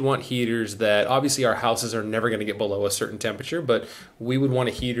should want heaters that obviously our houses are never going to get below a certain temperature, but we would want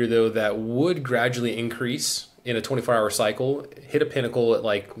a heater though that would gradually increase in a 24-hour cycle, hit a pinnacle at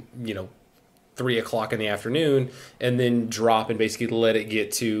 3 o'clock in the afternoon, and then drop and basically let it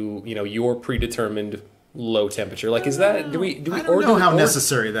get to your predetermined low temperature? Like, is that do we I don't know how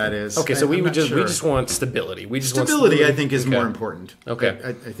necessary that is. Okay, so we just want stability. Stability, I think, is more important. Okay,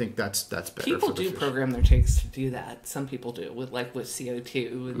 I think that's better. People do program their tanks to do that. Some people do with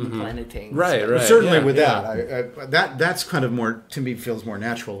CO2 and the planet tanks. Right. Certainly with that, that's kind of more, to me, feels more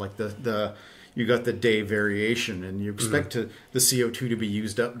natural. Like you got the day variation, and you expect the CO2 to be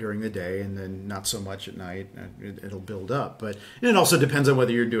used up during the day, and then not so much at night. It'll build up. But it also depends on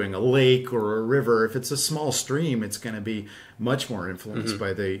whether you're doing a lake or a river. If it's a small stream, it's going to be much more influenced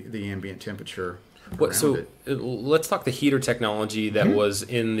by the ambient temperature. Let's talk the heater technology that was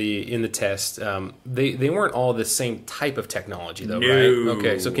in the test. They weren't all the same type of technology though, right?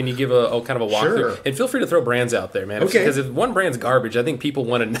 Okay, so can you give a kind of a walkthrough? Sure. And feel free to throw brands out there, man. Okay. Because if one brand's garbage, I think people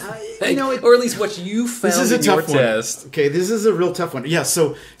want to know, or at least what you found in your test. Okay, this is a real tough one. Yeah,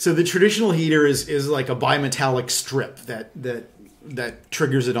 so the traditional heater is like a bimetallic strip that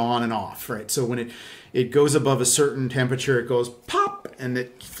triggers it on and off, right? So when it goes above a certain temperature, it goes pop, and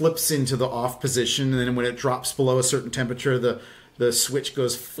it flips into the off position. And then when it drops below a certain temperature, the switch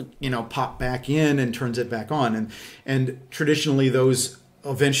goes, pop back in and turns it back on. And traditionally, those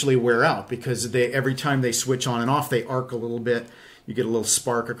eventually wear out because every time they switch on and off, they arc a little bit. You get a little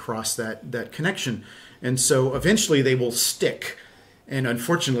spark across that connection. And so eventually they will stick. And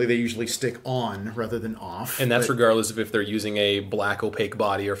unfortunately, they usually stick on rather than off. And that's regardless of if they're using a black opaque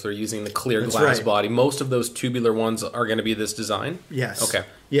body or if they're using the clear glass body. Most of those tubular ones are going to be this design? Yes. Okay.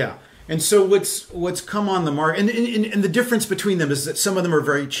 Yeah. And so what's come on the market, and the difference between them is that some of them are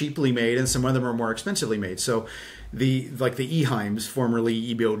very cheaply made and some of them are more expensively made. So the Eheims,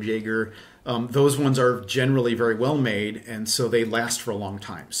 formerly Ebel Jaeger, those ones are generally very well made, and so they last for a long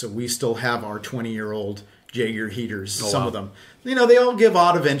time. So we still have our 20-year-old Jaeger heaters, some of them. They all give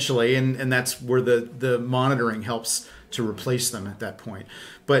out eventually, and that's where the monitoring helps to replace them at that point.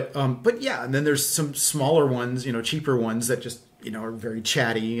 But yeah, and then there's some smaller ones, cheaper ones that just, are very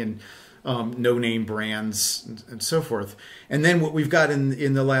chatty and no-name brands and so forth. And then what we've got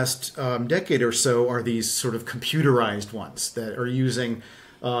in the last decade or so are these sort of computerized ones that are using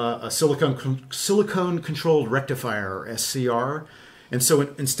a silicone-controlled rectifier, or SCR. And so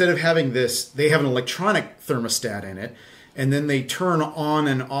instead of having this, they have an electronic thermostat in it, and then they turn on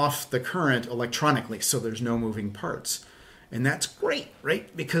and off the current electronically, so there's no moving parts. And that's great,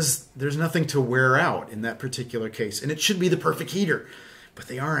 right? Because there's nothing to wear out in that particular case. And it should be the perfect heater, but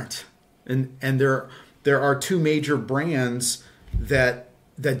they aren't. And there are two major brands that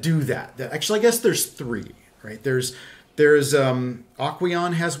do that. Actually, I guess there's 3, right? There's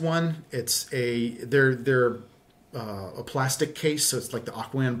Aqueon has one. It's they're a plastic case, so it's like the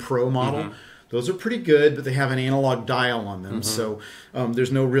Aqueon Pro model. Those are pretty good, but they have an analog dial on them, so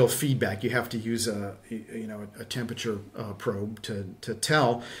there's no real feedback. You have to use a temperature probe to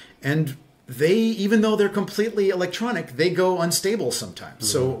tell. And they, even though they're completely electronic, they go unstable sometimes.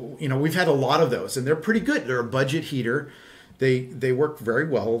 So we've had a lot of those, and they're pretty good. They're a budget heater. They work very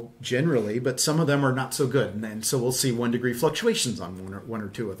well generally, but some of them are not so good, and so we'll see 1 degree fluctuations on one or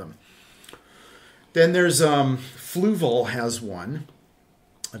two of them. Then there's Fluval has one.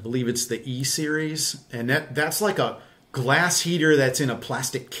 I believe it's the E series, and that's like a glass heater that's in a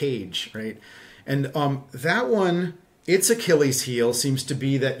plastic cage, right? And that one its Achilles heel seems to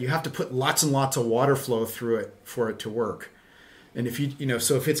be that you have to put lots and lots of water flow through it for it to work. And if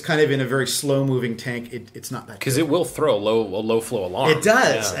so if it's kind of in a very slow moving tank, it's not that. Because it will throw a low flow alarm. It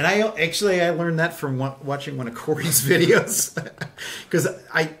does, yeah. and I learned that from watching one of Corey's videos. Because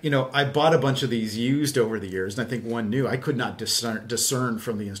I bought a bunch of these used over the years, and I think one new. I could not discern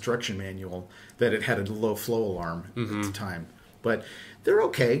from the instruction manual that it had a low flow alarm at the time, but they're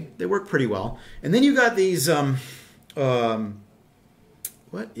okay. They work pretty well. And then you got these.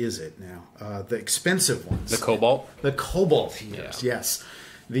 What is it now? The expensive ones. The Cobalt? The Cobalt heaters, yes.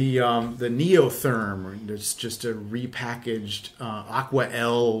 The Neotherm, it's just a repackaged Aqua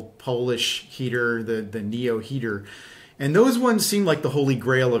L Polish heater, the Neo heater. And those ones seem like the holy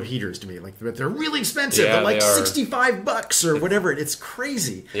grail of heaters to me. But they're really expensive. Yeah, they're like $65 or whatever. It's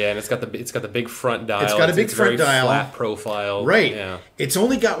crazy. Yeah, and it's got the big front dial. It's got a big front dial. Flat profile. Right. Yeah. It's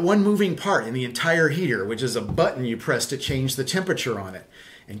only got one moving part in the entire heater, which is a button you press to change the temperature on it.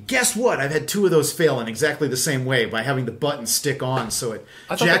 And guess what? I've had 2 of those fail in exactly the same way by having the button stick on so it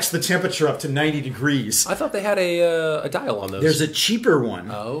jacks the temperature up to 90 degrees. I thought they had a dial on those. There's a cheaper one.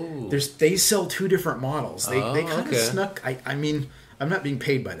 Oh. They sell 2 different models. They kind of snuck. I mean, I'm not being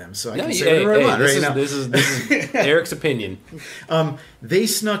paid by them, so I can say whatever I want right now. This is Eric's opinion. They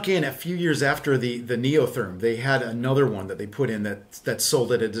snuck in a few years after the Neotherm. They had another one that they put in that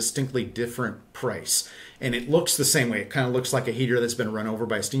sold at a distinctly different price. And it looks the same way. It kind of looks like a heater that's been run over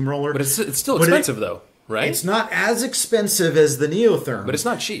by a steamroller. But it's still expensive, though, right? It's not as expensive as the Neotherm. But it's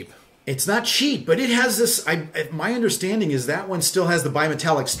not cheap. It's not cheap, but it has this... my understanding is that one still has the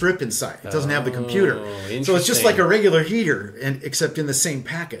bimetallic strip inside. It doesn't have the computer. So it's just like a regular heater, except in the same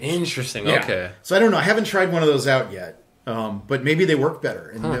package. Interesting, yeah. Okay. So I don't know. I haven't tried one of those out yet. But maybe they work better.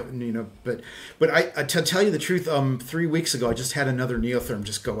 And, but I to tell you the truth, 3 weeks ago, I just had another Neotherm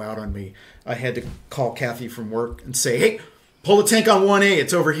just go out on me. I had to call Kathy from work and say, hey, pull the tank on 1A.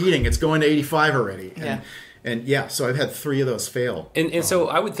 It's overheating. It's going to 85 already. And yeah, so I've had 3 of those fail. And so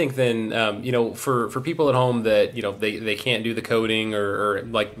I would think then, for people at home that, they can't do the coding or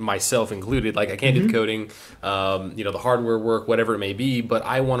like myself included, like I can't do the coding, the hardware work, whatever it may be, but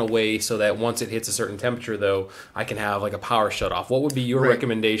I want a way so that once it hits a certain temperature, though, I can have like a power shut off. What would be your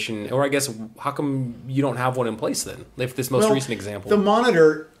recommendation? Or I guess, how come you don't have one in place then? If this most recent example. The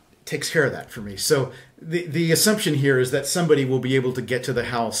monitor takes care of that for me. So the assumption here is that somebody will be able to get to the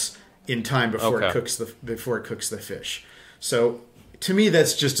house in time before it cooks the fish. So to me,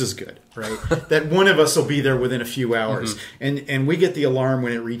 that's just as good, right? That one of us will be there within a few hours, and we get the alarm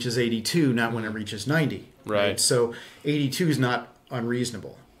when it reaches 82, not when it reaches 90. Right. So 82 is not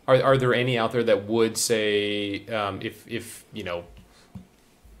unreasonable. Are there any out there that would say if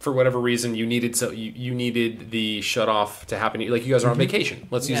for whatever reason you needed the shut off to happen, like you guys are on vacation,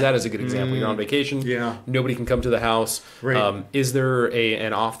 let's use that as a good example. You're on vacation, nobody can come to the house, is there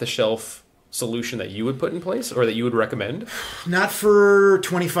an off-the-shelf solution that you would put in place or that you would recommend? Not for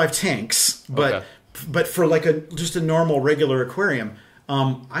 25 tanks, but for like just a normal regular aquarium.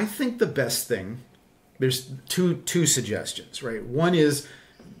 I think the best thing, there's two suggestions, right? One is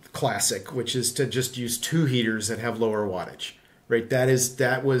classic, which is to just use 2 heaters that have lower wattage. Right,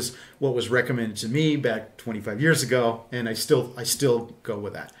 that was what was recommended to me back 25 years ago, and I still go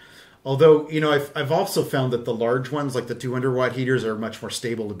with that. Although I've also found that the large ones, like the 200-watt heaters, are much more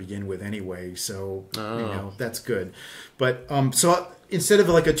stable to begin with anyway. So that's good. But so instead of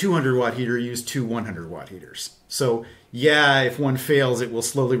like a 200-watt heater, use 2 100-watt heaters. So yeah, if one fails, it will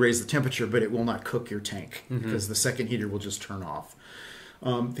slowly raise the temperature, but it will not cook your tank because the second heater will just turn off.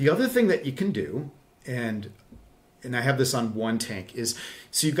 The other thing that you can do, and I have this on one tank, is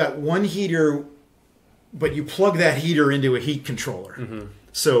so you've got one heater, but you plug that heater into a heat controller.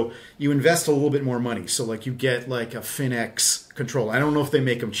 So you invest a little bit more money. So like you get like a Finex controller. I don't know if they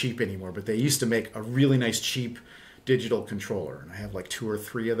make them cheap anymore, but they used to make a really nice cheap digital controller. And I have like 2 or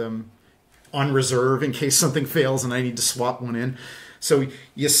 3 of them on reserve in case something fails and I need to swap one in. So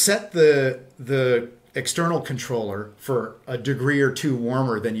you set the external controller for a degree or 2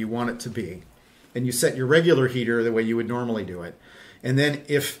 warmer than you want it to be. And you set your regular heater the way you would normally do it. And then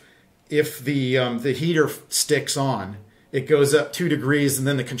if the heater sticks on, it goes up 2 degrees, and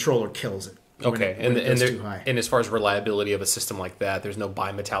then the controller kills it. Okay, when it goes too high. And as far as reliability of a system like that, there's no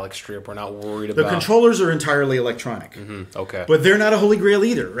bimetallic strip. We're not worried about... The controllers are entirely electronic. Okay. But they're not a holy grail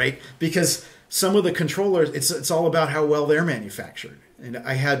either, right? Because some of the controllers, it's all about how well they're manufactured. And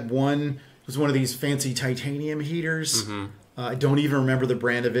I had one, it was one of these fancy titanium heaters. I don't even remember the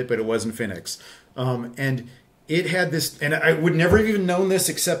brand of it, but it wasn't Finex. And it had this, and I would never have even known this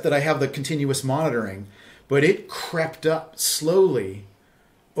except that I have the continuous monitoring, but it crept up slowly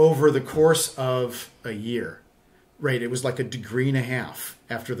over the course of a year. right, it was like 1.5 degrees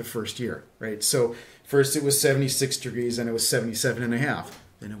after the first year, right? So first it was 76 degrees, and it was 77.5.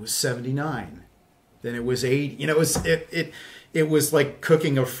 Then it was 79. Then it was 80. You know, it was like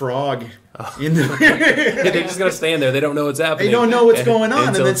cooking a frog in the. They're just gonna stand there. They don't know what's happening. They don't know what's going on,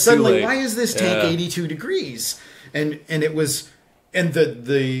 and then it's too suddenly, late. why is this tank 82 degrees? And it was, and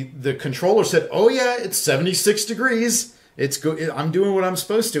the controller said, "Oh yeah, it's 76 degrees. It's good. I'm doing what I'm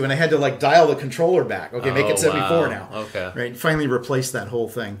supposed to." And I had to like dial the controller back. Okay, make it 74 now. Okay, right. Finally replaced that whole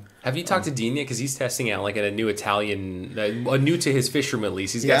thing. Have you talked to Dean yet? Because he's testing out like a new Italian, new to his fish room at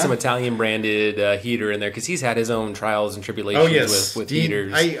least. He's got some Italian branded heater in there because he's had his own trials and tribulations with Dean,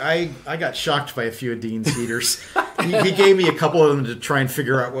 heaters. I got shocked by a few of Dean's heaters. he gave me a couple of them to try and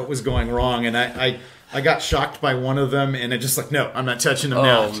figure out what was going wrong, and I got shocked by one of them, and I just like, no, I'm not touching them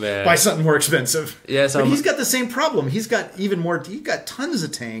now. Man. Buy something more expensive. Yeah, but he's got the same problem. He's got even more. He's got tons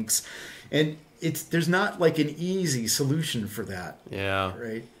of tanks, and there's not like an easy solution for that. Yeah.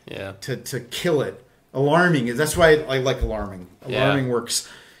 Right. Yeah. To kill it. Alarming. That's why I like alarming. Alarming works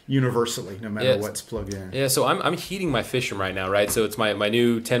universally, no matter what's plugged in. Yeah, so I'm heating my fish room right now, right? So it's my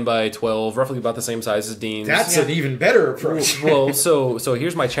new 10 by 12, roughly about the same size as Dean's. That's an even better approach. Well, so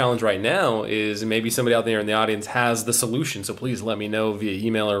here's my challenge right now is maybe somebody out there in the audience has the solution. So please let me know via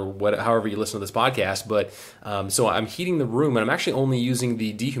email or however you listen to this podcast. But so I'm heating the room, and I'm actually only using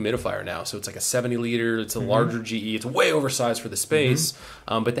the dehumidifier now. So it's like a 70 liter. It's a larger GE. It's way oversized for the space.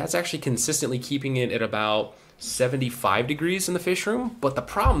 But that's actually consistently keeping it at about 75 degrees in the fish room. But the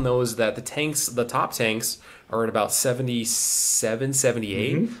problem though is that the top tanks are at about 77,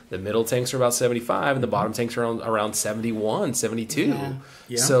 78. The middle tanks are about 75, and the bottom tanks are around 71, 72.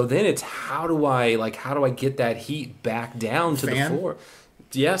 Yeah. So then it's how do I get that heat back down to the floor?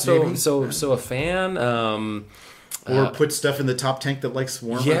 Yeah, so a fan. Or put stuff in the top tank that likes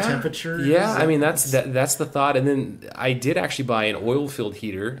warmer temperatures. Yeah, I mean that's the thought. And then I did actually buy an oil-filled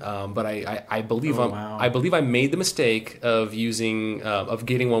heater, but I believe I made the mistake of getting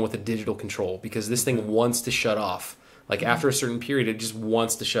one with a digital control because this thing wants to shut off. Like after a certain period, it just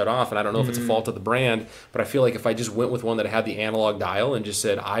wants to shut off, and I don't know if it's a fault of the brand, but I feel like if I just went with one that had the analog dial and just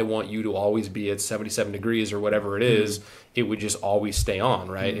said, "I want you to always be at 77 degrees" or whatever it is, it would just always stay on,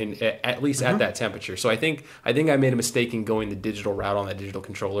 right? And at least at that temperature. So I think I made a mistake in going the digital route on that digital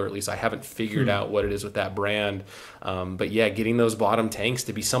controller. At least I haven't figured out what it is with that brand. But yeah, getting those bottom tanks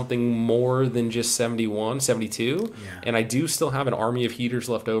to be something more than just 71, 72. Yeah. And I do still have an army of heaters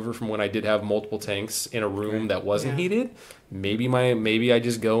left over from when I did have multiple tanks in a room that wasn't heated. Maybe I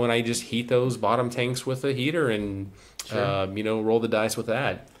just go and I just heat those bottom tanks with a heater and roll the dice with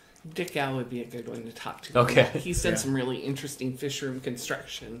that. Dick Al would be a good one to talk to. Okay. He's done some really interesting fish room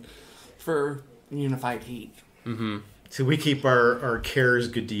construction for unified heat. Mm-hmm. So we keep our Cares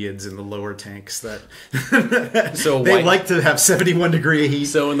Gudeids in the lower tanks that they like to have 71 degree heat.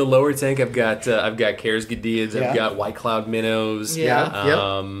 So in the lower tank, I've got Cares Gudeids, I've got White Cloud minnows.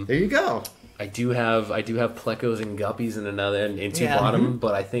 Yeah. There you go. I do have plecos and guppies in another in two bottom,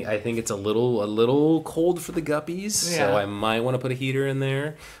 but I think it's a little cold for the guppies, so I might want to put a heater in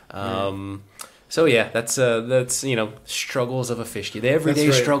there. So yeah, that's struggles of a fish kid, the everyday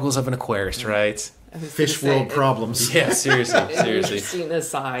struggles of an aquarist, right? Fish world problems. Yeah, seriously. Interesting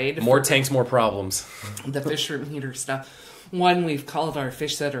aside. More tanks, more problems. The fish room heater stuff. One, we've called our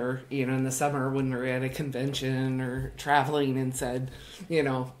fish setter, in the summer when we're at a convention or traveling and said,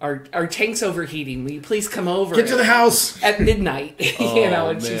 our tank's overheating. Will you please come over? Get to the house! At midnight.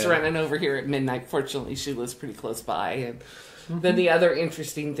 And she's running over here at midnight. Fortunately, she lives pretty close by. And then the other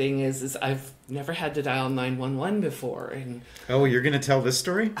interesting thing is I've never had to dial 911 before. And you're going to tell this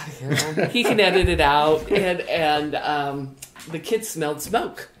story? He can edit it out. And the kids smelled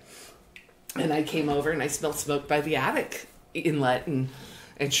smoke. And I came over and I smelled smoke by the attic inlet, and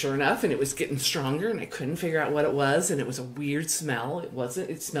sure enough, and it was getting stronger, and I couldn't figure out what it was, and it was a weird smell.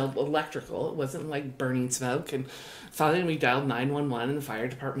 It smelled electrical. It wasn't like burning smoke. And finally we dialed 911, and the fire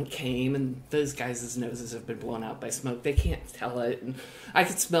department came, and those guys' noses have been blown out by smoke. They can't tell it. And I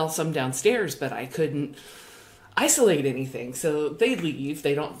could smell some downstairs, but I couldn't isolate anything. So they leave.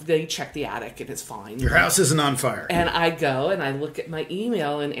 They check the attic, and it's fine. Your house isn't on fire. And I go and I look at my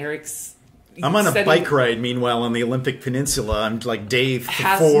email, and Eric's I'm on a bike ride, meanwhile, on the Olympic Peninsula. I'm like day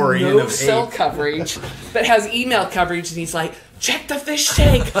 4 in of 8. Has no cell coverage, but has email coverage, and he's like, check the fish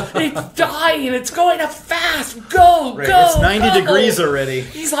tank. It's dying. It's going up fast. Go. It's 90 degrees already.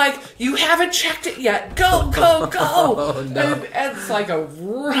 He's like, you haven't checked it yet. Go. Oh, no. And it's like a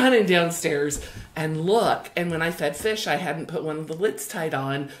running downstairs and look. And when I fed fish, I hadn't put one of the lids tied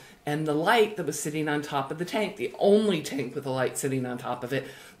on. And the light that was sitting on top of the tank, the only tank with a light sitting on top of it,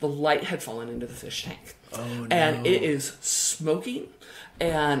 the light had fallen into the fish tank. Oh, no. And it is smoking.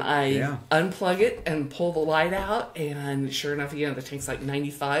 And I unplug it and pull the light out, and sure enough, the tank's like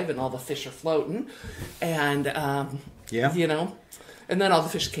 95, and all the fish are floating, and and then all the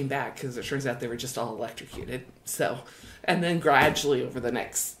fish came back because it turns out they were just all electrocuted. So, and then gradually over the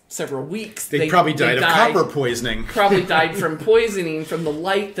next several weeks, they probably died of copper poisoning. Probably died from poisoning from the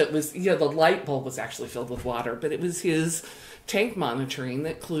light that was the light bulb was actually filled with water, but it was his tank monitoring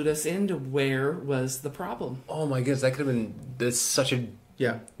that clued us into where was the problem. Oh my goodness, that could have been such a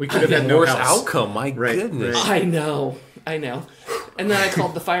we could have had no worse house. outcome. My goodness, I know. And then I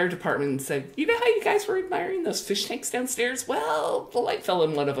called the fire department and said, you know how you guys were admiring those fish tanks downstairs? Well, the light fell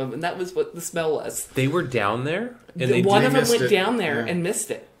in one of them, and that was what the smell was. They were down there, and one of them went down there and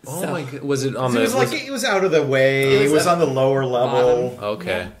missed it. Oh my god! Was it on the? It was out of the way. It was on the lower level. Bottom.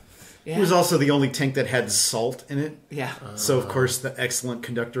 Okay. Yeah. It was also the only tank that had salt in it. Yeah. So of course the excellent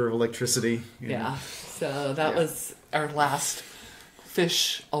conductor of electricity. Yeah. So that was our last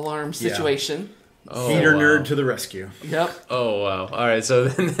fish alarm situation. Oh, Heater nerd to the rescue. Yep. Oh wow! All right, so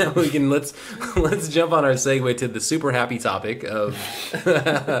then we can let's jump on our segue to the super happy topic of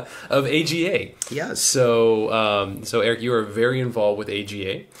of AGA. Yes. So Eric, you are very involved with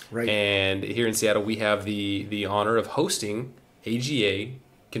AGA, right? And here in Seattle, we have the honor of hosting AGA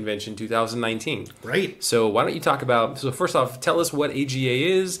Convention 2019. Right. So why don't you talk about? So first off, tell us what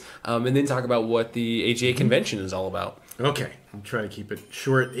AGA is, and then talk about what the AGA Convention is all about. Okay, I'll try to keep it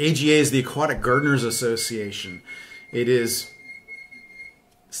short. AGA is the Aquatic Gardners Association. It's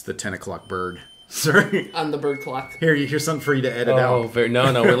the 10 o'clock bird. Sorry. On the bird clock. Here's something for you to edit out.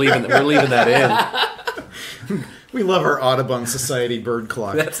 No, we're leaving that in. We love our Audubon Society bird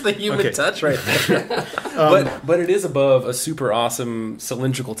clock. That's the human touch right there. But it is above a super awesome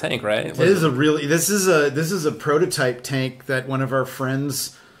cylindrical tank, right? This is a prototype tank that one of our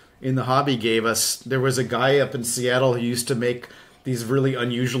friends in the hobby gave us. There was a guy up in Seattle who used to make these really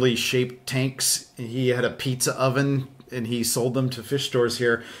unusually shaped tanks. He had a pizza oven and he sold them to fish stores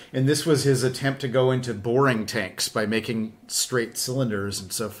here. And this was his attempt to go into boring tanks by making straight cylinders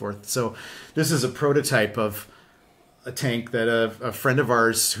and so forth. So this is a prototype of a tank that a friend of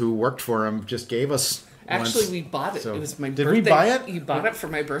ours who worked for him just gave us. Actually, once. we bought it. So, it was my did birthday. We buy it? You bought it for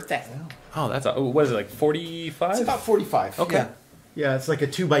my birthday. Oh, that's what is it, like 45? It's about 45. Okay. Yeah, it's like a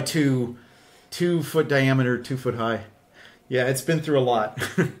 2x2, 2 foot diameter, 2 foot high. Yeah, it's been through a lot.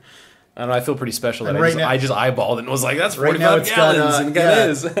 I don't know, I feel pretty special that I just eyeballed it and was like, that's 45 gallons. And it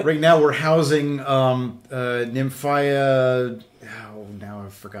is. Right now we're housing Nymphia, now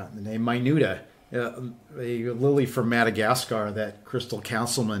I've forgotten the name, Minuta, a lily from Madagascar that Crystal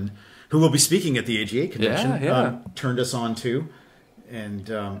Councilman, who will be speaking at the AGA convention, turned us on to.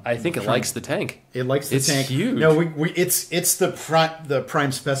 And I think it likes the tank. It likes the tank. It's huge. No, it's the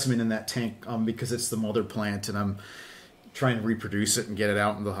prime specimen in that tank because it's the mother plant, and I'm trying to reproduce it and get it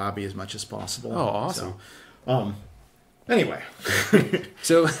out in the hobby as much as possible. Oh, awesome. So, anyway,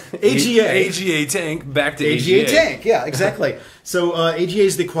 so AGA tank, back to AGA tank. Yeah, exactly. So AGA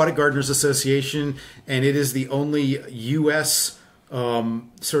is the Aquatic Gardners Association, and it is the only U.S.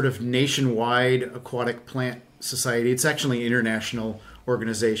 Sort of nationwide aquatic plant society. It's actually an international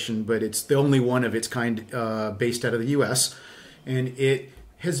organization, but it's the only one of its kind based out of the U.S. And it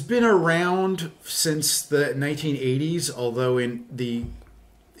has been around since the 1980s, although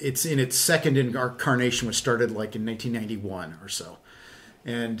it's in its second incarnation, which started like in 1991 or so.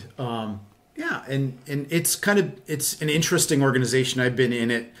 And and it's an interesting organization. I've been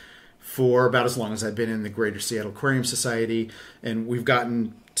in it for about as long as I've been in the Greater Seattle Aquarium Society, and we've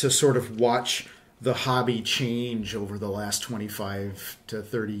gotten to sort of watch the hobby change over the last 25 to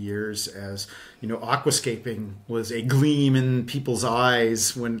 30 years. As you know, aquascaping was a gleam in people's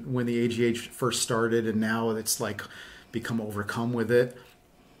eyes when the AGA first started, and now it's like become overcome with it.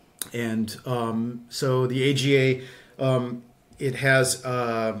 And so the AGA, it has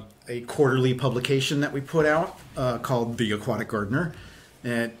a quarterly publication that we put out called The Aquatic Gardener,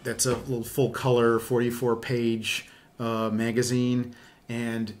 and that's a little full color 44-page magazine.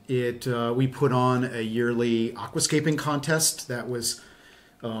 And we put on a yearly aquascaping contest. That was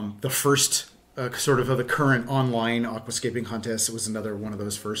the first sort of the current online aquascaping contest. It was another one of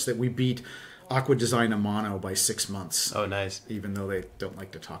those first that we beat Aqua Design Amano by 6 months. Oh, nice. Even though they don't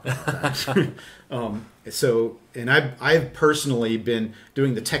like to talk about that. I've personally been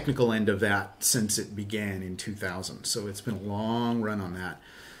doing the technical end of that since it began in 2000. So it's been a long run on that.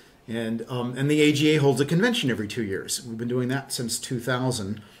 And the AGA holds a convention every 2 years. We've been doing that since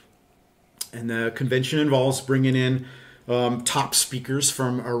 2000. And the convention involves bringing in top speakers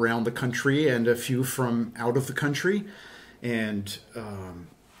from around the country and a few from out of the country. And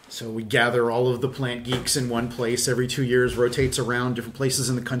So we gather all of the plant geeks in one place every 2 years, rotates around different places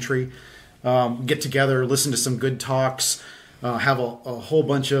in the country, get together, listen to some good talks, have a whole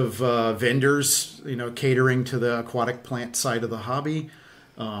bunch of vendors, catering to the aquatic plant side of the hobby.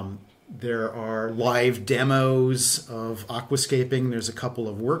 There are live demos of aquascaping. There's a couple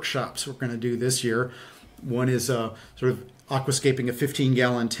of workshops we're going to do this year. One is sort of aquascaping a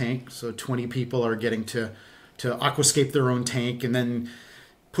 15-gallon tank. So 20 people are getting to aquascape their own tank and then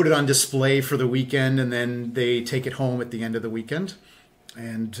put it on display for the weekend, and then they take it home at the end of the weekend.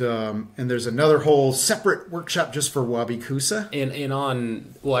 And there's another whole separate workshop just for Wabikusa. And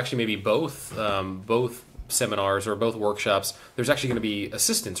on, well, actually maybe both seminars or both workshops, there's actually going to be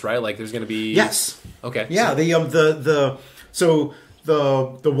assistants, right? Like there's going to be... Yes. Okay. Yeah, the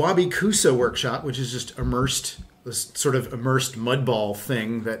Wabikusa workshop, which is just this sort of immersed mud ball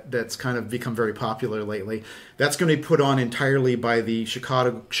thing that's kind of become very popular lately. That's going to be put on entirely by the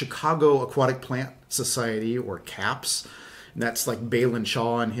Chicago Aquatic Plant Society, or CAPS. And that's like Balin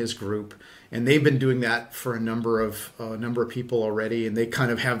Shaw and his group. And they've been doing that for a number of people already, and they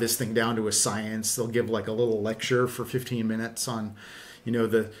kind of have this thing down to a science. They'll give like a little lecture for 15 minutes on,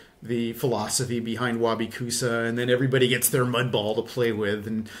 the philosophy behind Wabikusa, and then everybody gets their mud ball to play with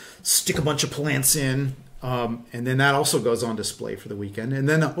and stick a bunch of plants in, and then that also goes on display for the weekend. And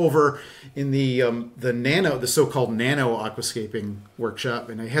then over in the so-called nano aquascaping workshop,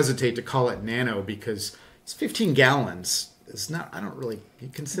 and I hesitate to call it nano because it's 15 gallons. It's not. I don't really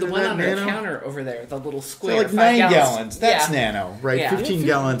consider the one that on nano. The counter over there, the little square. So like 9 gallons. That's nano, right? Yeah. 15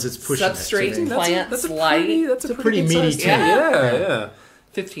 gallons. It's pushing substrate it. Plant that's a pretty meaty tank. Yeah.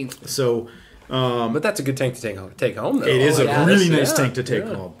 15. So, but that's a good tank to take home, though. It is a really nice tank to take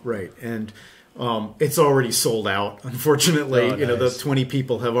yeah. home, right? And it's already sold out. Unfortunately, Oh, the 20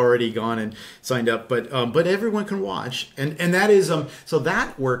 people have already gone and signed up, but everyone can watch, and that is so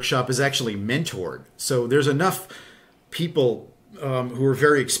that workshop is actually mentored. So there's enough people who are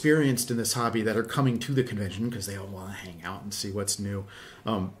very experienced in this hobby that are coming to the convention because they all want to hang out and see what's new.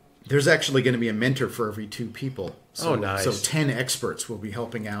 There's actually going to be a mentor for every 2 people. So, nice. So 10 experts will be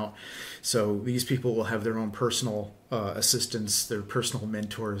helping out. So these people will have their own personal assistants, their personal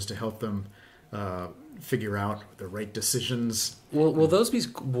mentors to help them figure out the right decisions. Will those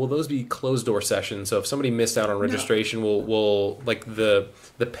be closed door sessions? So if somebody missed out on registration, will like the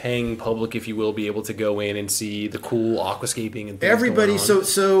paying public, if you will, be able to go in and see the cool aquascaping and things Everybody, going on?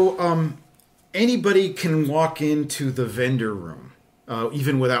 so anybody can walk into the vendor room,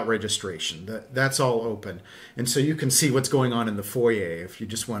 even without registration. That's all open, and so you can see what's going on in the foyer if you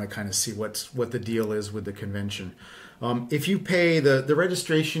just want to kind of see what the deal is with the convention. If you pay the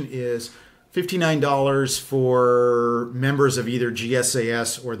registration is $59 for members of either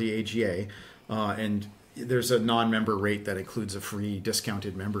GSAS or the AGA, and there's a non-member rate that includes a free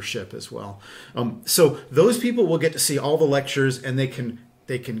discounted membership as well. So those people will get to see all the lectures, and they can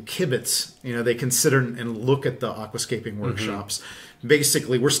kibitz, they can sit and look at the aquascaping workshops. Mm-hmm.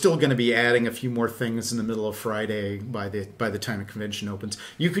 Basically, we're still going to be adding a few more things in the middle of Friday by the time the convention opens.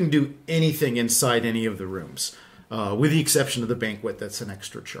 You can do anything inside any of the rooms. With the exception of the banquet, that's an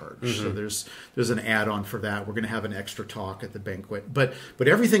extra charge. Mm-hmm. So there's an add-on for that. We're going to have an extra talk at the banquet, but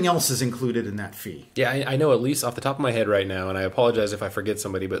everything else is included in that fee. Yeah, I know at least off the top of my head right now, and I apologize if I forget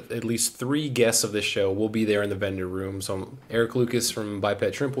somebody, but at least 3 guests of this show will be there in the vendor room. So Eric Lucas from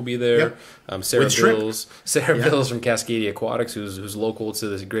Biped Shrimp will be there. Yep. Sarah Bills from Cascadia Aquatics, who's local to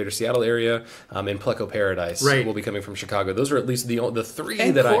the greater Seattle area, and Pleco Paradise will be coming from Chicago. Those are at least the 3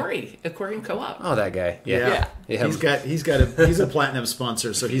 and that Corey, Aquarium Co-op. Oh, that guy. Yeah. He's a platinum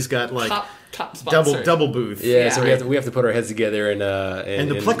sponsor, so he's got like top sponsor. double booth. Yeah, so we have to put our heads together and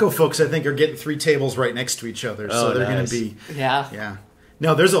the Pleco folks, I think, are getting 3 tables right next to each other, so they're going to be yeah.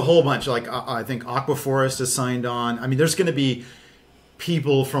 No, there's a whole bunch. Like I think Aquaforest is signed on. I mean, there's going to be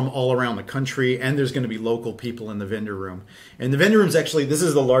people from all around the country, and there's going to be local people in the vendor room. And the vendor room's actually, this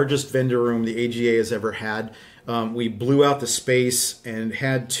is the largest vendor room the AGA has ever had. We blew out the space and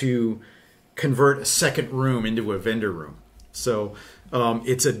had to convert a second room into a vendor room. So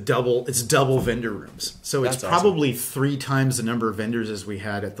it's double vendor rooms. So it's probably 3 times the number of vendors as we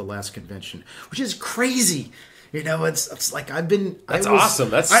had at the last convention, which is crazy. It's like That's awesome.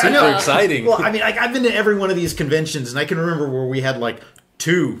 That's super exciting. Well, I mean, I've been to every one of these conventions, and I can remember where we had like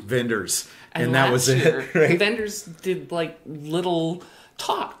 2 vendors, and that was it. Right? The vendors did like little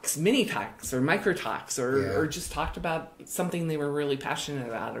talks, mini talks, or micro talks, or just talked about something they were really passionate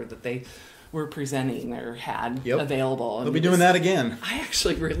about, or that they were presenting or had available. We'll be doing that again. I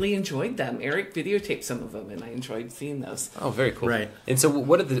actually really enjoyed them. Eric videotaped some of them, and I enjoyed seeing those. Oh, very cool. Right. And so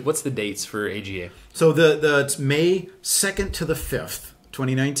what's the dates for AGA? So it's May 2nd to the 5th,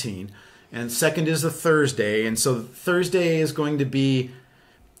 2019. And second is a Thursday. And so Thursday is going to be,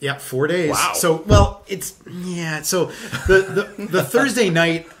 4 days. Wow. So, well, so the Thursday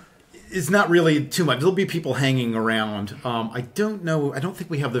night is not really too much. There'll be people hanging around. I don't know. I don't think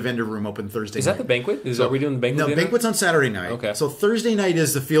we have the vendor room open Thursday night. Is that the banquet? Are we doing the banquet? No, banquet's on Saturday night. Okay. So Thursday night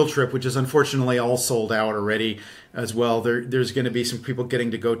is the field trip, which is unfortunately all sold out already as well. There's going to be some people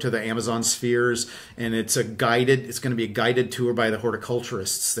getting to go to the Amazon spheres, and it's going to be a guided tour by the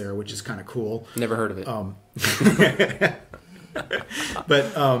horticulturists there, which is kind of cool. Never heard of it.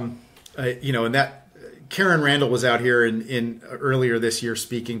 But, and that, Karen Randall was out here in earlier this year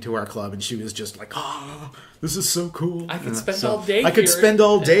speaking to our club, and she was just like, "Oh, this is so cool! I could spend all day. I could spend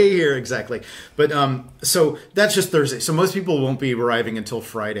all day here, exactly." But so that's just Thursday. So most people won't be arriving until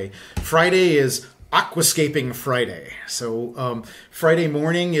Friday. Friday is Aquascaping Friday. So Friday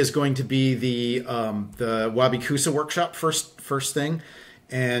morning is going to be the Wabikusa workshop first thing,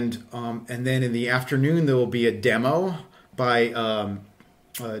 and then in the afternoon there will be a demo by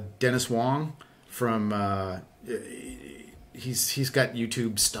Dennis Wong. From he's got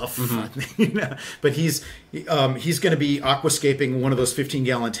YouTube stuff, but he's going to be aquascaping one of those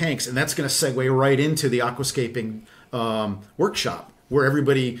 15-gallon tanks, and that's going to segue right into the aquascaping workshop where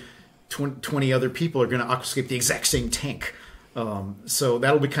everybody, 20 other people, are going to aquascape the exact same tank. So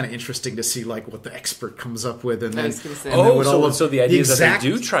that'll be kind of interesting to see like what the expert comes up with, and then so the idea is that they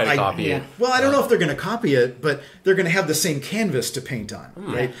do try to copy it. Well, I don't know if they're going to copy it, but they're going to have the same canvas to paint on,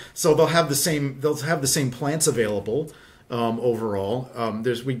 right? So they'll have the same plants available overall.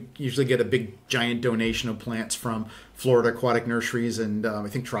 We usually get a big giant donation of plants from Florida Aquatic Nurseries and I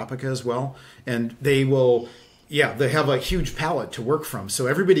think Tropica as well, and they will. Yeah, they have a huge palette to work from, so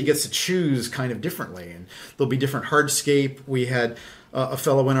everybody gets to choose kind of differently, and there'll be different hardscape. We had a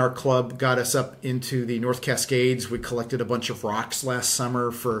fellow in our club got us up into the North Cascades. We collected a bunch of rocks last summer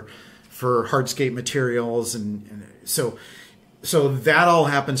for hardscape materials, and so that all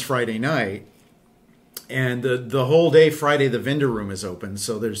happens Friday night. And the whole day Friday, the vendor room is open.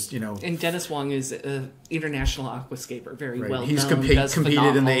 So there's, And Dennis Wong is an international aquascaper, very well known. He's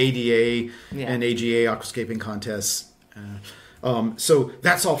competed in the ADA and AGA aquascaping contests. So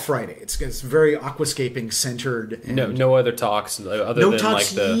that's all Friday. It's very aquascaping centered. And no other talks other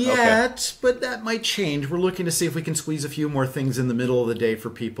than yet, but that might change. We're looking to see if we can squeeze a few more things in the middle of the day for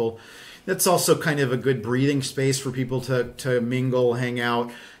people. That's also kind of a good breathing space for people to mingle, hang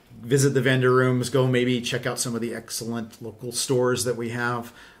out, visit the vendor rooms, go maybe check out some of the excellent local stores that we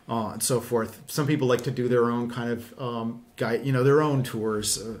have, and so forth. Some people like to do their own kind of their own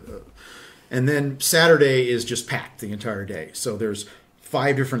tours. And then Saturday is just packed the entire day. So there's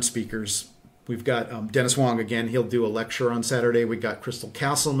 5 different speakers. We've got Dennis Wong again. He'll do a lecture on Saturday. We got Crystal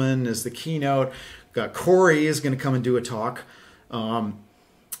Castleman as the keynote. We've got Corey is going to come and do a talk.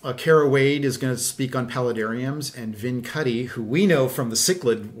 Kara Wade is going to speak on paludariums, and Vin Cuddy, who we know from the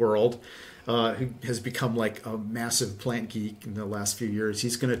cichlid world, who has become like a massive plant geek in the last few years.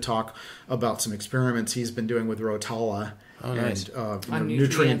 He's going to talk about some experiments he's been doing with Rotala and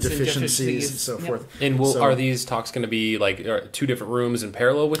nutrient deficiencies and so forth. And are these talks going to be like 2 different rooms in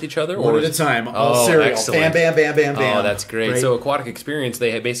parallel with each other? One at a time, all serial. Excellent. Bam, bam, bam, bam, bam. Oh, that's great. Right? So Aquatic Experience,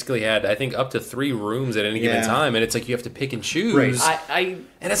 they basically had, I think, up to 3 rooms at any given time, and it's like you have to pick and choose. Right.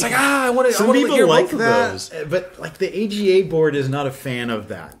 And it's like, I want to hear both of those. But like the AGA board is not a fan of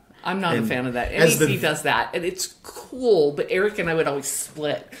that. I'm not a fan of that. NEC does that, and it's cool, but Eric and I would always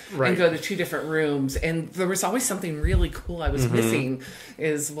split and go to 2 different rooms, and there was always something really cool I was missing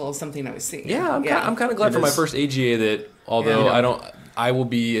something I was seeing. Yeah, I'm kind of glad for my first AGA that, although I will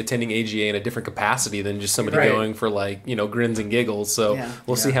be attending AGA in a different capacity than just somebody going for grins and giggles. So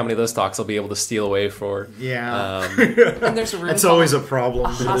we'll see how many of those talks I'll be able to steal away for. Yeah. And there's a room. That's always a problem. A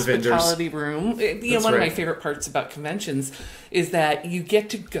hospitality room. One of my favorite parts about conventions is that you get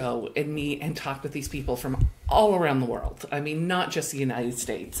to go and meet and talk with these people from all around the world. I mean, not just the United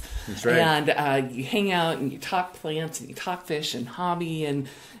States. That's right. And you hang out and you talk plants and you talk fish and hobby, and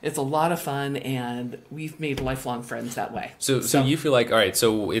it's a lot of fun, and we've made lifelong friends that way. So you feel like, all right,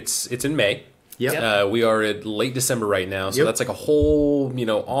 so it's in May. Yep. We are at late December right now, so that's like a whole,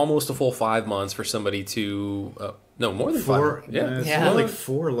 almost a full 5 months for somebody to, no, more than 4. 5. It's only like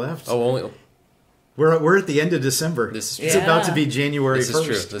 4 left. Oh, only. We're at the end of December. It's about to be January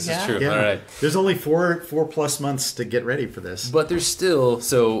 1st. This is true. All right. There's only 4+ months to get ready for this. But there's still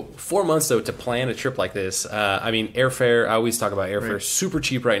 4 months though to plan a trip like this. I mean, airfare. I always talk about airfare. Super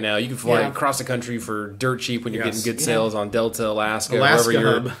cheap right now. You can fly across the country for dirt cheap when you're getting good sales on Delta, Alaska, Alaska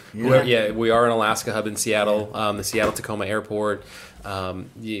wherever hub. We are an Alaska hub in Seattle, the Seattle Tacoma Airport.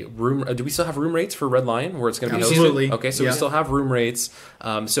 Do we still have room rates for Red Lion where it's going to be hosted? Absolutely. Okay, so we still have room rates.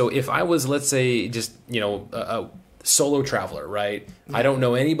 So if I was, let's say, just a solo traveler, right? I don't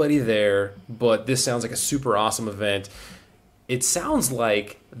know anybody there, but this sounds like a super awesome event. It sounds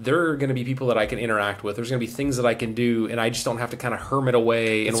like there are going to be people that I can interact with. There's going to be things that I can do, and I just don't have to kind of hermit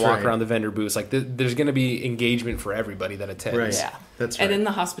away and walk around the vendor booths. Like there's going to be engagement for everybody that attends. Right. Yeah, that's right. And in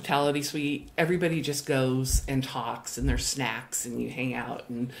the hospitality suite, everybody just goes and talks, and there's snacks, and you hang out,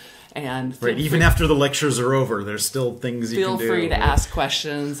 and right. Even after the lectures are over, there's still things you can do. Feel free to ask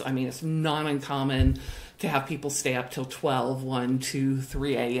questions. I mean, it's not uncommon to have people stay up till 12, 1, 2,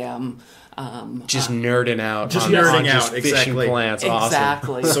 3 a.m. Just nerding out. Just nerding out, fishing exactly. plants.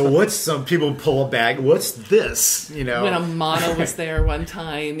 Exactly. Awesome. So some people pull a bag. What's this? When a mono was there one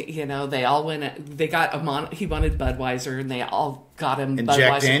time, they all went. They got a mono. He wanted Budweiser, and they all got him and Budweiser.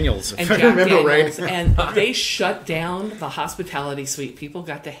 Jack Daniels, and if Jack I remember Daniels, right. And they shut down the hospitality suite. People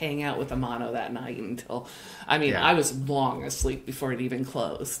got to hang out with a mono that night until. I was long asleep before it even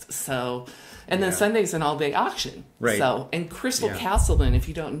closed. So. And then Sunday's an all-day auction. Right. So, and Crystal Castleman, if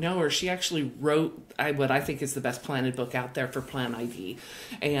you don't know her, she actually wrote what I think is the best planted book out there for plant ID.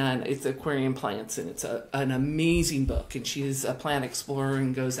 And it's Aquarium Plants, and it's an amazing book. And she's a plant explorer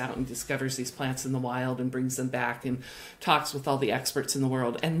and goes out and discovers these plants in the wild and brings them back and talks with all the experts in the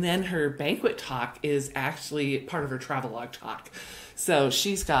world. And then her banquet talk is actually part of her travelogue talk. So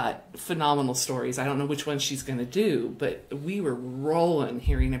she's got phenomenal stories. I don't know which one she's going to do, but we were rolling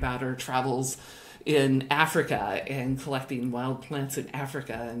hearing about her travels in Africa and collecting wild plants in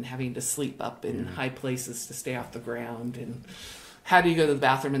Africa and having to sleep up in high places to stay off the ground. And how do you go to the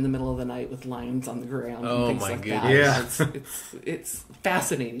bathroom in the middle of the night with lions on the ground and things like that? Yeah. It's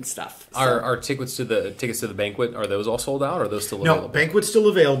fascinating stuff. So. Are tickets to the banquet, are those all sold out, or are those still available? No, banquet's still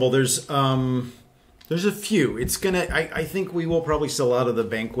available. There's a few. I think we will probably sell out of the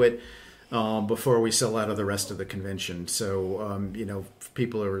banquet before we sell out of the rest of the convention. So, if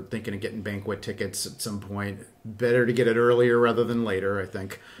people are thinking of getting banquet tickets at some point, better to get it earlier rather than later, I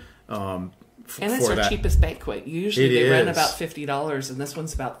think. And it's our cheapest banquet. Usually they run about $50, and this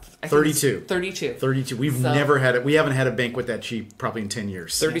one's about $32. $32. We've never had it. We haven't had a banquet that cheap probably in 10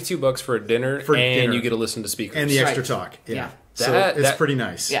 years. $32 for a dinner, and you get to listen to speakers and the extra talk. Yeah. So it's pretty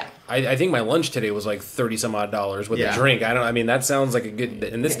nice. Yeah. I think my lunch today was like $30 some odd with a drink. That sounds like a good,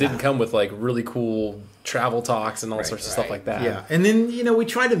 and this didn't come with like really cool travel talks and all sorts of stuff like that. Yeah. And then, we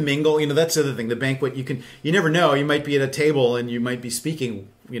try to mingle, that's the other thing. The banquet, you never know, you might be at a table and you might be speaking,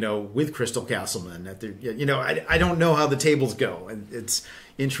 with Crystal Castleman at the, I don't know how the tables go, and it's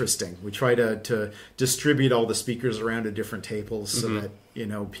interesting. We try to distribute all the speakers around to different tables so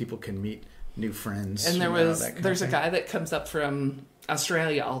that, people can meet new friends. And there's a guy that comes up from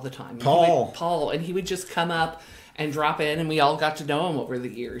Australia all the time. Paul. And he would just come up and drop in, and we all got to know him over the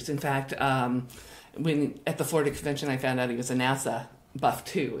years. In fact, when at the Florida convention, I found out he was a NASA buff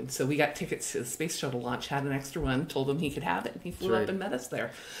too, and so we got tickets to the space shuttle launch, had an extra one, told him he could have it, and he flew up and met us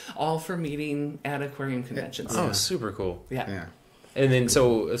there, all for meeting at aquarium conventions. Oh, super cool. Yeah. And then,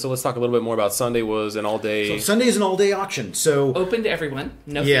 so let's talk a little bit more about Sunday. Was an all-day... So Sunday is an all-day auction. So open to everyone.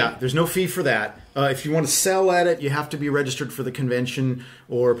 No fee. Yeah, there's no fee for that. If you want to sell at it, you have to be registered for the convention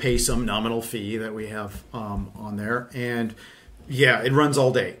or pay some nominal fee that we have on there. And yeah, it runs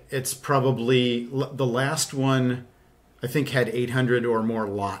all day. It's probably... The last one, I think, had 800 or more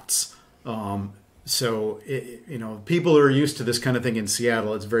lots. So, people are used to this kind of thing in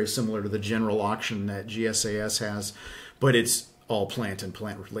Seattle. It's very similar to the general auction that GSAS has, but it's all plant and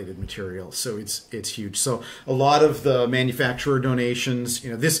plant-related material, so it's huge. So a lot of the manufacturer donations,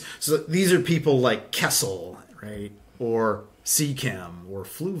 these are people like Kessel, right, or Seachem, or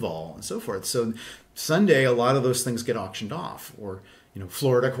Fluval, and so forth. So Sunday, a lot of those things get auctioned off, or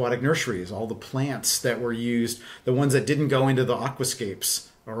Florida Aquatic Nurseries, all the plants that were used, the ones that didn't go into the aquascapes,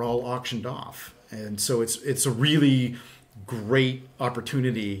 are all auctioned off, and so it's a really great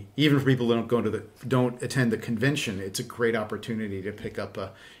opportunity, even for people who don't attend the convention. It's a great opportunity to pick up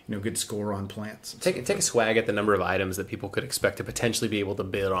a good score on plants. Take a swag at the number of items that people could expect to potentially be able to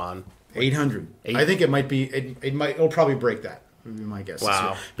bid on. 800. I think it might be. It'll probably break that. Would be my guess.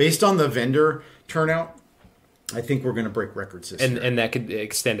 Wow. Based on the vendor turnout, I think we're going to break records this year. And that could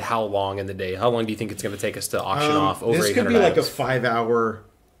extend how long in the day? How long do you think it's going to take us to auction off over 800 This could be like items? a 5-hour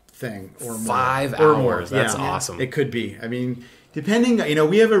thing or more. 5 or hours. more. That's awesome. It could be. I mean, depending,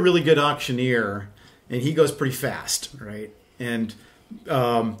 we have a really good auctioneer, and he goes pretty fast, right? And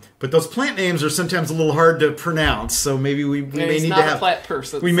but those plant names are sometimes a little hard to pronounce, so maybe we may need to have a plant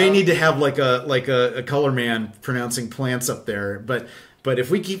person. We may need to have like a color man pronouncing plants up there. But But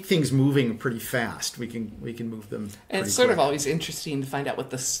if we keep things moving pretty fast, we can move them. And it's sort of always interesting to find out what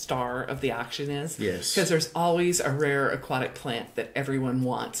the star of the auction is. Yes. Because there's always a rare aquatic plant that everyone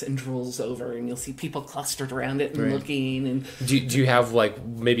wants and drools over, and you'll see people clustered around it and looking. And do you have like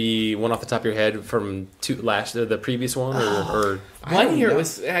maybe one off the top of your head from the previous one, or one year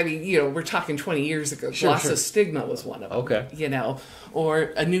was, I mean, you know, we're talking 20 years ago. Glossostigma was one of them. Okay. You know,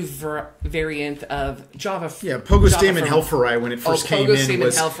 or a new variant of Java. Yeah, Pogostemon helferi when it first came in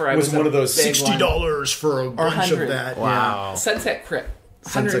was one of those $60 for a bunch of that. Wow. Yeah. Sunset Krib,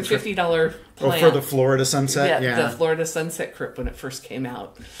 $150 plant. Oh, for the Florida sunset? Yeah, the Florida sunset Krib when it first came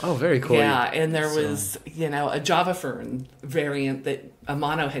out. Oh, very cool. Yeah, and there was, you know, a Java fern variant that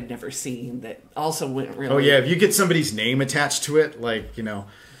Amano had never seen that also went really... Oh, yeah, if you get somebody's name attached to it, like, you know...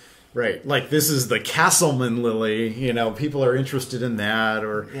 Right, like this is the Castleman lily, you know, people are interested in that,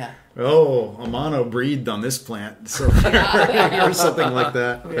 or, oh, Amano breathed on this plant, so or something like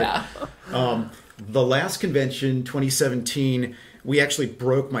that. Yeah. But, the last convention, 2017, we actually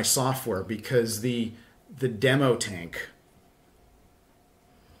broke my software because the demo tank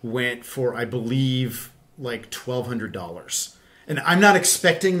went for, I believe, like $1,200. And I'm not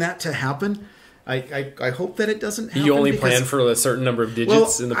expecting that to happen. I hope that it doesn't happen. You only plan for a certain number of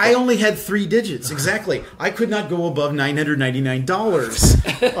digits? Well, I only had 3 digits, exactly. I could not go above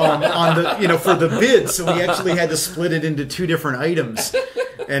 $999 on the, you know, for the bid, so we actually had to split it into 2 different items.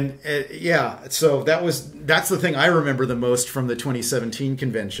 And so that's the thing I remember the most from the 2017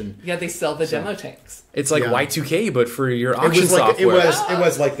 convention. Yeah, they sell the demo tanks. It's like Y2K, but for your auction software. It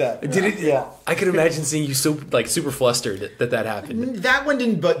was like that. Did it? Yeah. I could imagine seeing you so like super flustered that happened. That one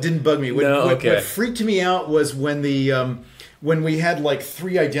didn't bug me. What freaked me out was when when we had like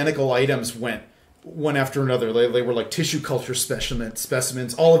 3 identical items went one after another. They were like tissue culture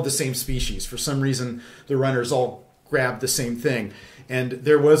specimens, all of the same species. For some reason, the runners all grabbed the same thing. And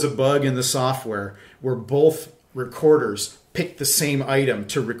there was a bug in the software where both recorders picked the same item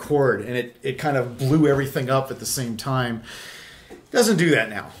to record, and it kind of blew everything up at the same time. Doesn't do that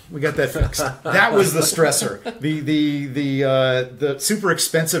now. We got that fixed. That was the stressor. The super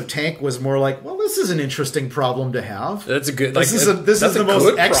expensive tank was more like, well, this is an interesting problem to have. That's a good. This is the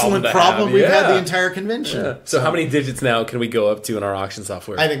most excellent problem we've had the entire convention. Yeah. So how many digits now can we go up to in our auction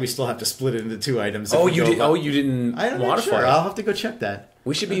software? I think we still have to split it into 2 items. You didn't modify it? I'll have to go check that.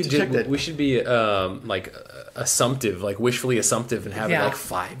 We should be like assumptive, like wishfully assumptive, and have it like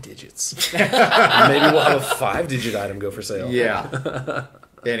 5 digits. Maybe we'll have a 5-digit item go for sale. Yeah.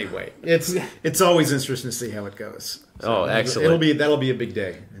 Anyway, it's always interesting to see how it goes. So excellent! That'll be a big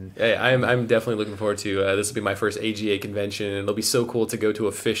day. Hey, I'm definitely looking forward to this. Will be my first AGA convention, and it'll be so cool to go to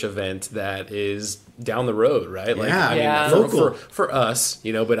a fish event that is down the road, right? Like, local for us,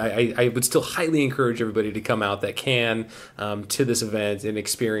 you know. But I would still highly encourage everybody to come out that can to this event and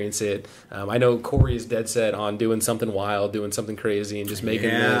experience it. I know Corey is dead set on doing something wild, doing something crazy, and just making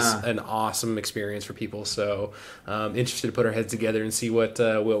this an awesome experience for people. So interested to put our heads together and see what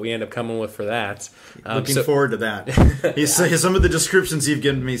we end up coming with for that. Looking forward to that. Some of the descriptions you've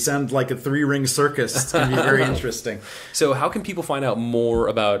given me sound like a 3-ring circus. It's going to be very interesting. So how can people find out more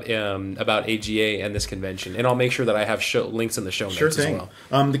about AGA and this convention? And I'll make sure that I have links in the show notes as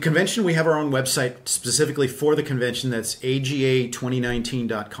well. The convention, we have our own website specifically for the convention. That's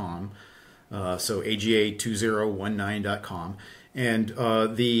AGA2019.com. So AGA2019.com. And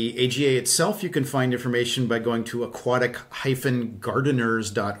the AGA itself, you can find information by going to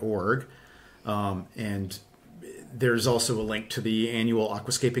aquatic-gardeners.org. And there's also a link to the annual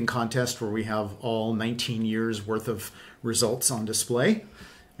aquascaping contest where we have all 19 years worth of results on display,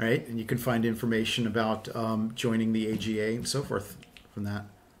 right? And you can find information about joining the AGA and so forth from that.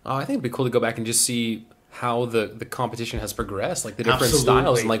 I think it'd be cool to go back and just see how the competition has progressed, like the different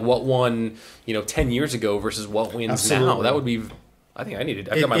styles, and like what won 10 years ago versus what wins now. That would be... I think I need it.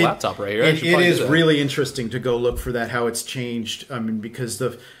 I've got my laptop right here. It is really interesting to go look for that, how it's changed. I mean, because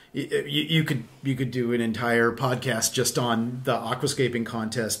you could do an entire podcast just on the aquascaping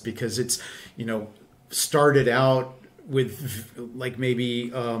contest, because it's started out with like maybe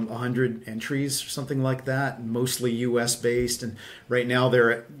 100 entries or something like that, mostly U.S. based, and right now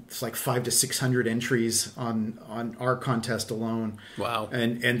it's like 500 to 600 entries on our contest alone. Wow!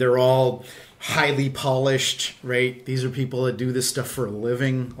 And they're all highly polished, right? These are people that do this stuff for a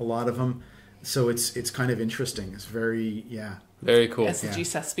living, a lot of them. So it's kind of interesting. It's very cool. As the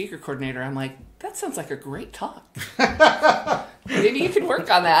GSAS speaker coordinator, I'm like, that sounds like a great talk. Maybe you can work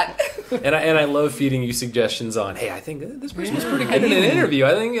on that. and I love feeding you suggestions on, hey, I think this person was pretty good in an interview.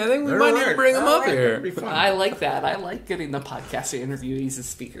 I think we might need to bring them up here. I like that. I like getting the podcast interviewees as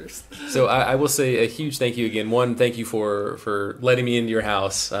speakers. So I will say a huge thank you again. One, thank you for letting me into your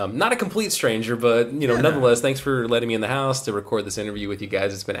house. Not a complete stranger, but nonetheless, thanks for letting me in the house to record this interview with you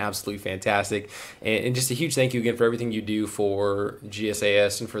guys. It's been absolutely fantastic, and just a huge thank you again for everything you do for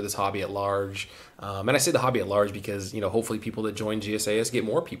GSAS and for this hobby at large. And I say the hobby at large because hopefully people that join GSAS get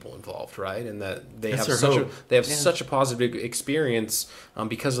more people involved, right? And that they have such a positive experience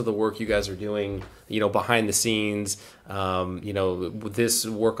because of the work you guys are doing, behind the scenes. With this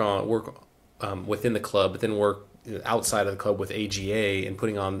work within the club, but then work outside of the club with AGA and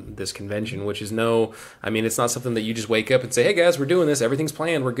putting on this convention, which is it's not something that you just wake up and say, hey guys, we're doing this, everything's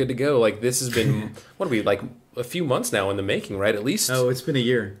planned, we're good to go. Like, this has been what are we, like a few months now in the making, right? At least it's been a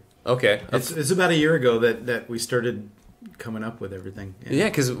year. Okay, it's about a year ago that we started coming up with everything. Yeah,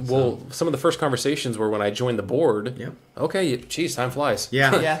 because some of the first conversations were when I joined the board. Yep. Okay, geez, time flies.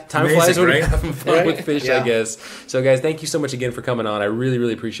 Yeah, time amazing, flies when right? you're having fun with fish, I guess. So, guys, thank you so much again for coming on. I really,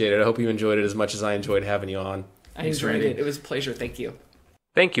 really appreciate it. I hope you enjoyed it as much as I enjoyed having you on. I enjoyed it. It was a pleasure. Thank you.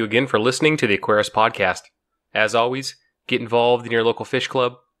 Thank you again for listening to the Aquarius Podcast. As always, get involved in your local fish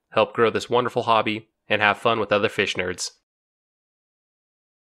club, help grow this wonderful hobby, and have fun with other fish nerds.